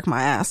want to work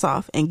my ass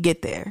off and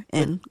get there.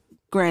 And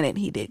granted,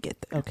 he did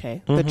get there.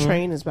 Okay. The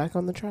train is back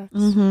on the tracks.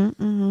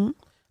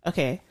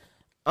 Okay.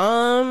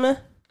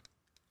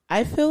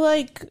 I feel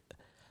like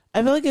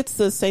it's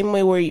the same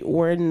way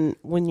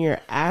when you're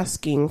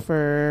asking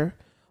for,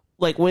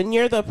 like, when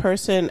you're the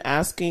person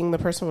asking the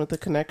person with the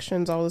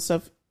connections, all this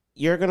stuff,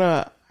 you're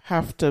gonna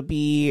have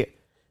to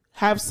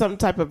have some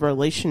type of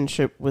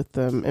relationship with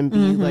them and be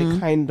like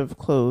kind of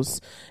close.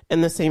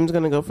 And the same is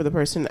gonna go for the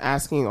person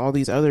asking all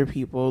these other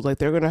people. Like,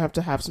 they're gonna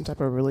have some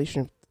type of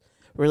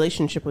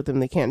relationship with them.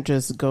 They can't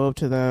just go up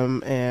to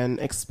them and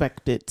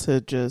expect it to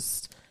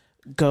just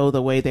go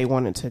the way they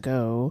want it to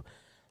go.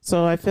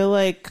 So I feel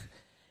like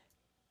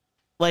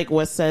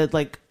what said,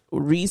 like,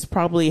 Reese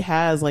probably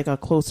has like a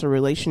closer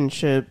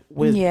relationship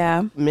with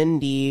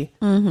Mindy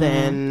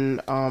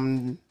than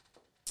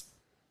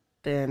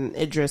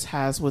Idris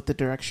has with the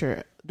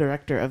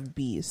director of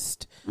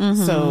Beast.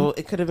 So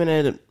it could have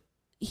been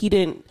he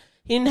didn't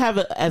have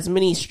as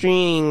many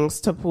strings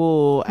to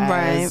pull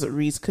as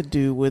Reese could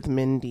do with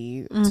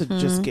Mindy to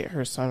just get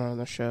her son on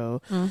the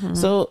show.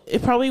 So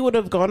it probably would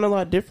have gone a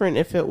lot different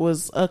if it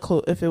was a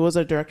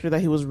director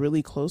that he was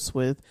really close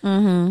with.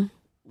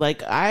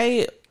 Like,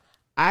 I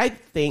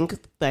think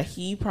that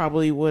he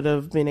probably would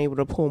have been able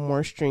to pull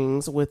more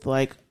strings with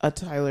like a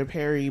Tyler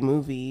Perry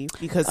movie,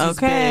 because he's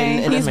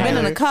been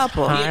in a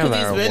couple. Because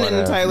he's been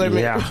in Tyler.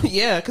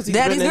 Because he's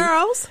Daddy's been in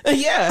Girls.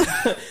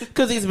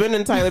 Because he's been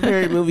in Tyler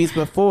Perry movies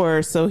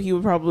before, so he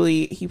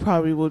probably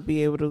would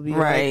be able to be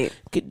like,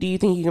 do you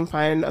think you can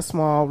find a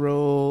small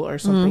role or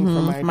something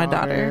for my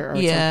daughter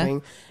or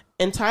something?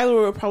 And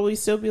Tyler would probably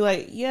still be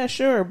like, yeah,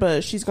 sure,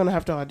 but she's gonna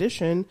have to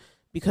audition,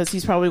 because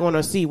he's probably going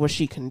to see what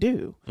she can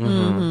do.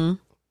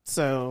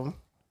 So,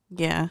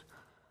 yeah,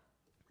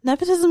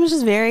 nepotism is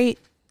just very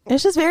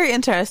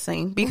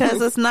interesting,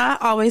 because it's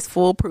not always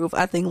foolproof.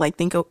 I think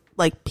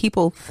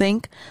people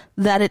think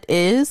that it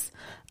is.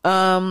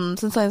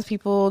 Sometimes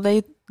people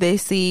they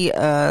see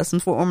some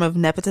form of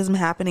nepotism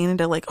happening and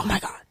they're like, oh my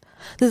God,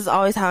 this is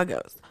always how it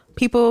goes.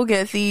 People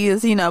get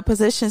these,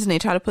 positions, and they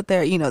try to put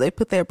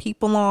their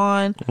people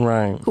on,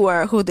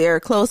 who they're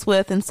close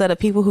with, instead of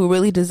people who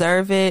really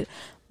deserve it.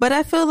 But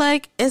I feel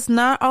like it's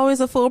not always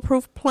a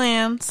foolproof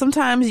plan.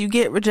 Sometimes you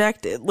get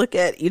rejected. Look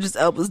at Idris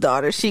Elba's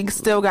daughter. She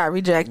still got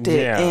rejected.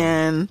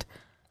 And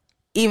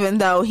even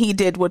though he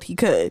did what he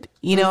could,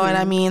 you know what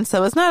I mean?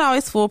 So it's not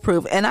always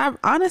foolproof. And I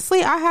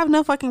have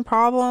no fucking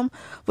problem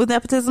with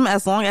nepotism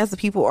as long as the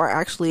people are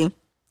actually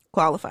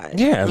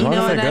qualified. Yeah, as long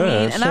as they're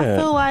good. And I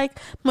feel like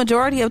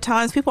majority of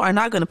times people are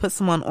not going to put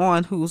someone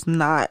on who's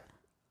not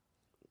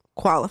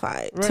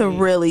qualified to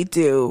really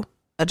do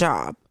a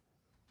job.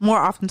 More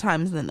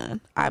oftentimes than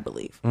none, I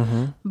believe.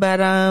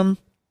 But I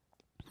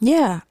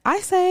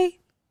say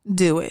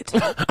do it.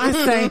 I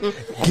say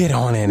get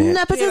on in it.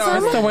 Nepotism.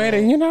 That's the way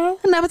to,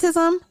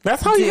 nepotism.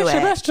 That's how you get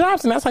your best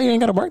jobs, and that's how you ain't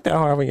got to work that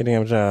hard for your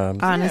damn jobs.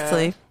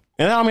 Honestly.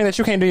 And I don't mean that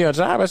you can't do your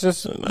job. It's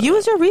just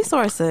use your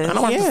resources. I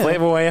don't want to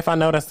slave away. If I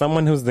know that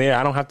someone who's there,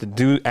 I don't have to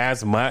do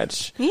as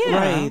much.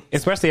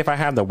 Especially if I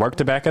have the work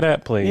to back it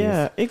up, please.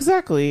 Yeah,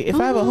 exactly. If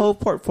I have a whole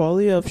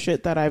portfolio of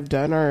shit that I've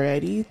done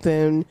already,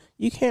 then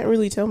you can't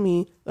really tell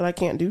me that I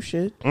can't do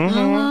shit.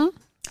 I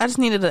just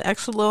needed an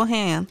extra little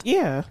hand.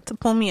 Yeah, to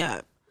pull me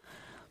up.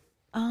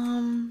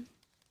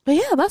 But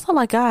yeah, that's all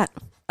I got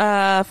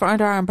for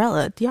Under Our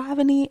Umbrella. Do y'all have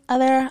any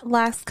other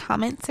last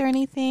comments or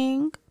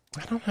anything?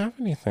 I don't have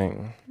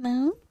anything.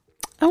 No?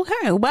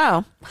 Okay,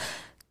 well,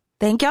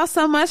 thank y'all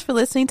so much for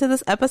listening to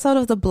this episode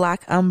of The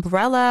Black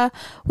Umbrella.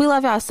 We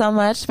love y'all so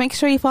much. Make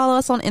sure you follow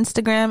us on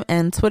Instagram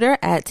and Twitter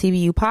at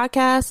TBU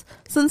Podcast.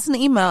 Send us an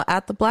email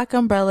at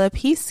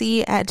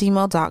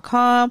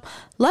theblackUmbrellaPC@gmail.com.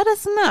 Let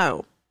us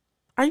know.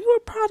 Are you a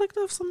product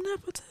of some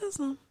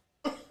nepotism?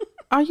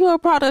 Are you a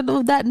product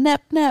of that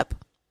nep?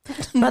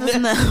 Let us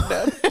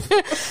know.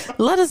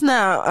 Let us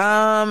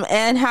know.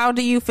 And how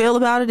do you feel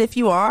about it if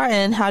you are?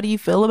 And how do you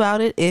feel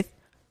about it if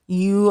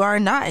you are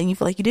not? And you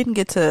feel like you didn't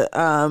get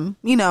to,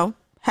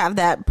 have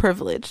that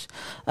privilege.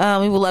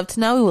 We would love to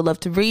know. We would love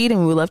to read, and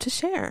we would love to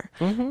share.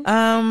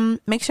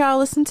 Make sure y'all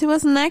listen to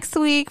us next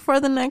week for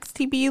the next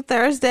TBU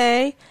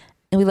Thursday.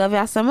 And we love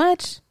y'all so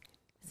much.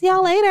 See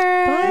y'all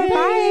later. Bye.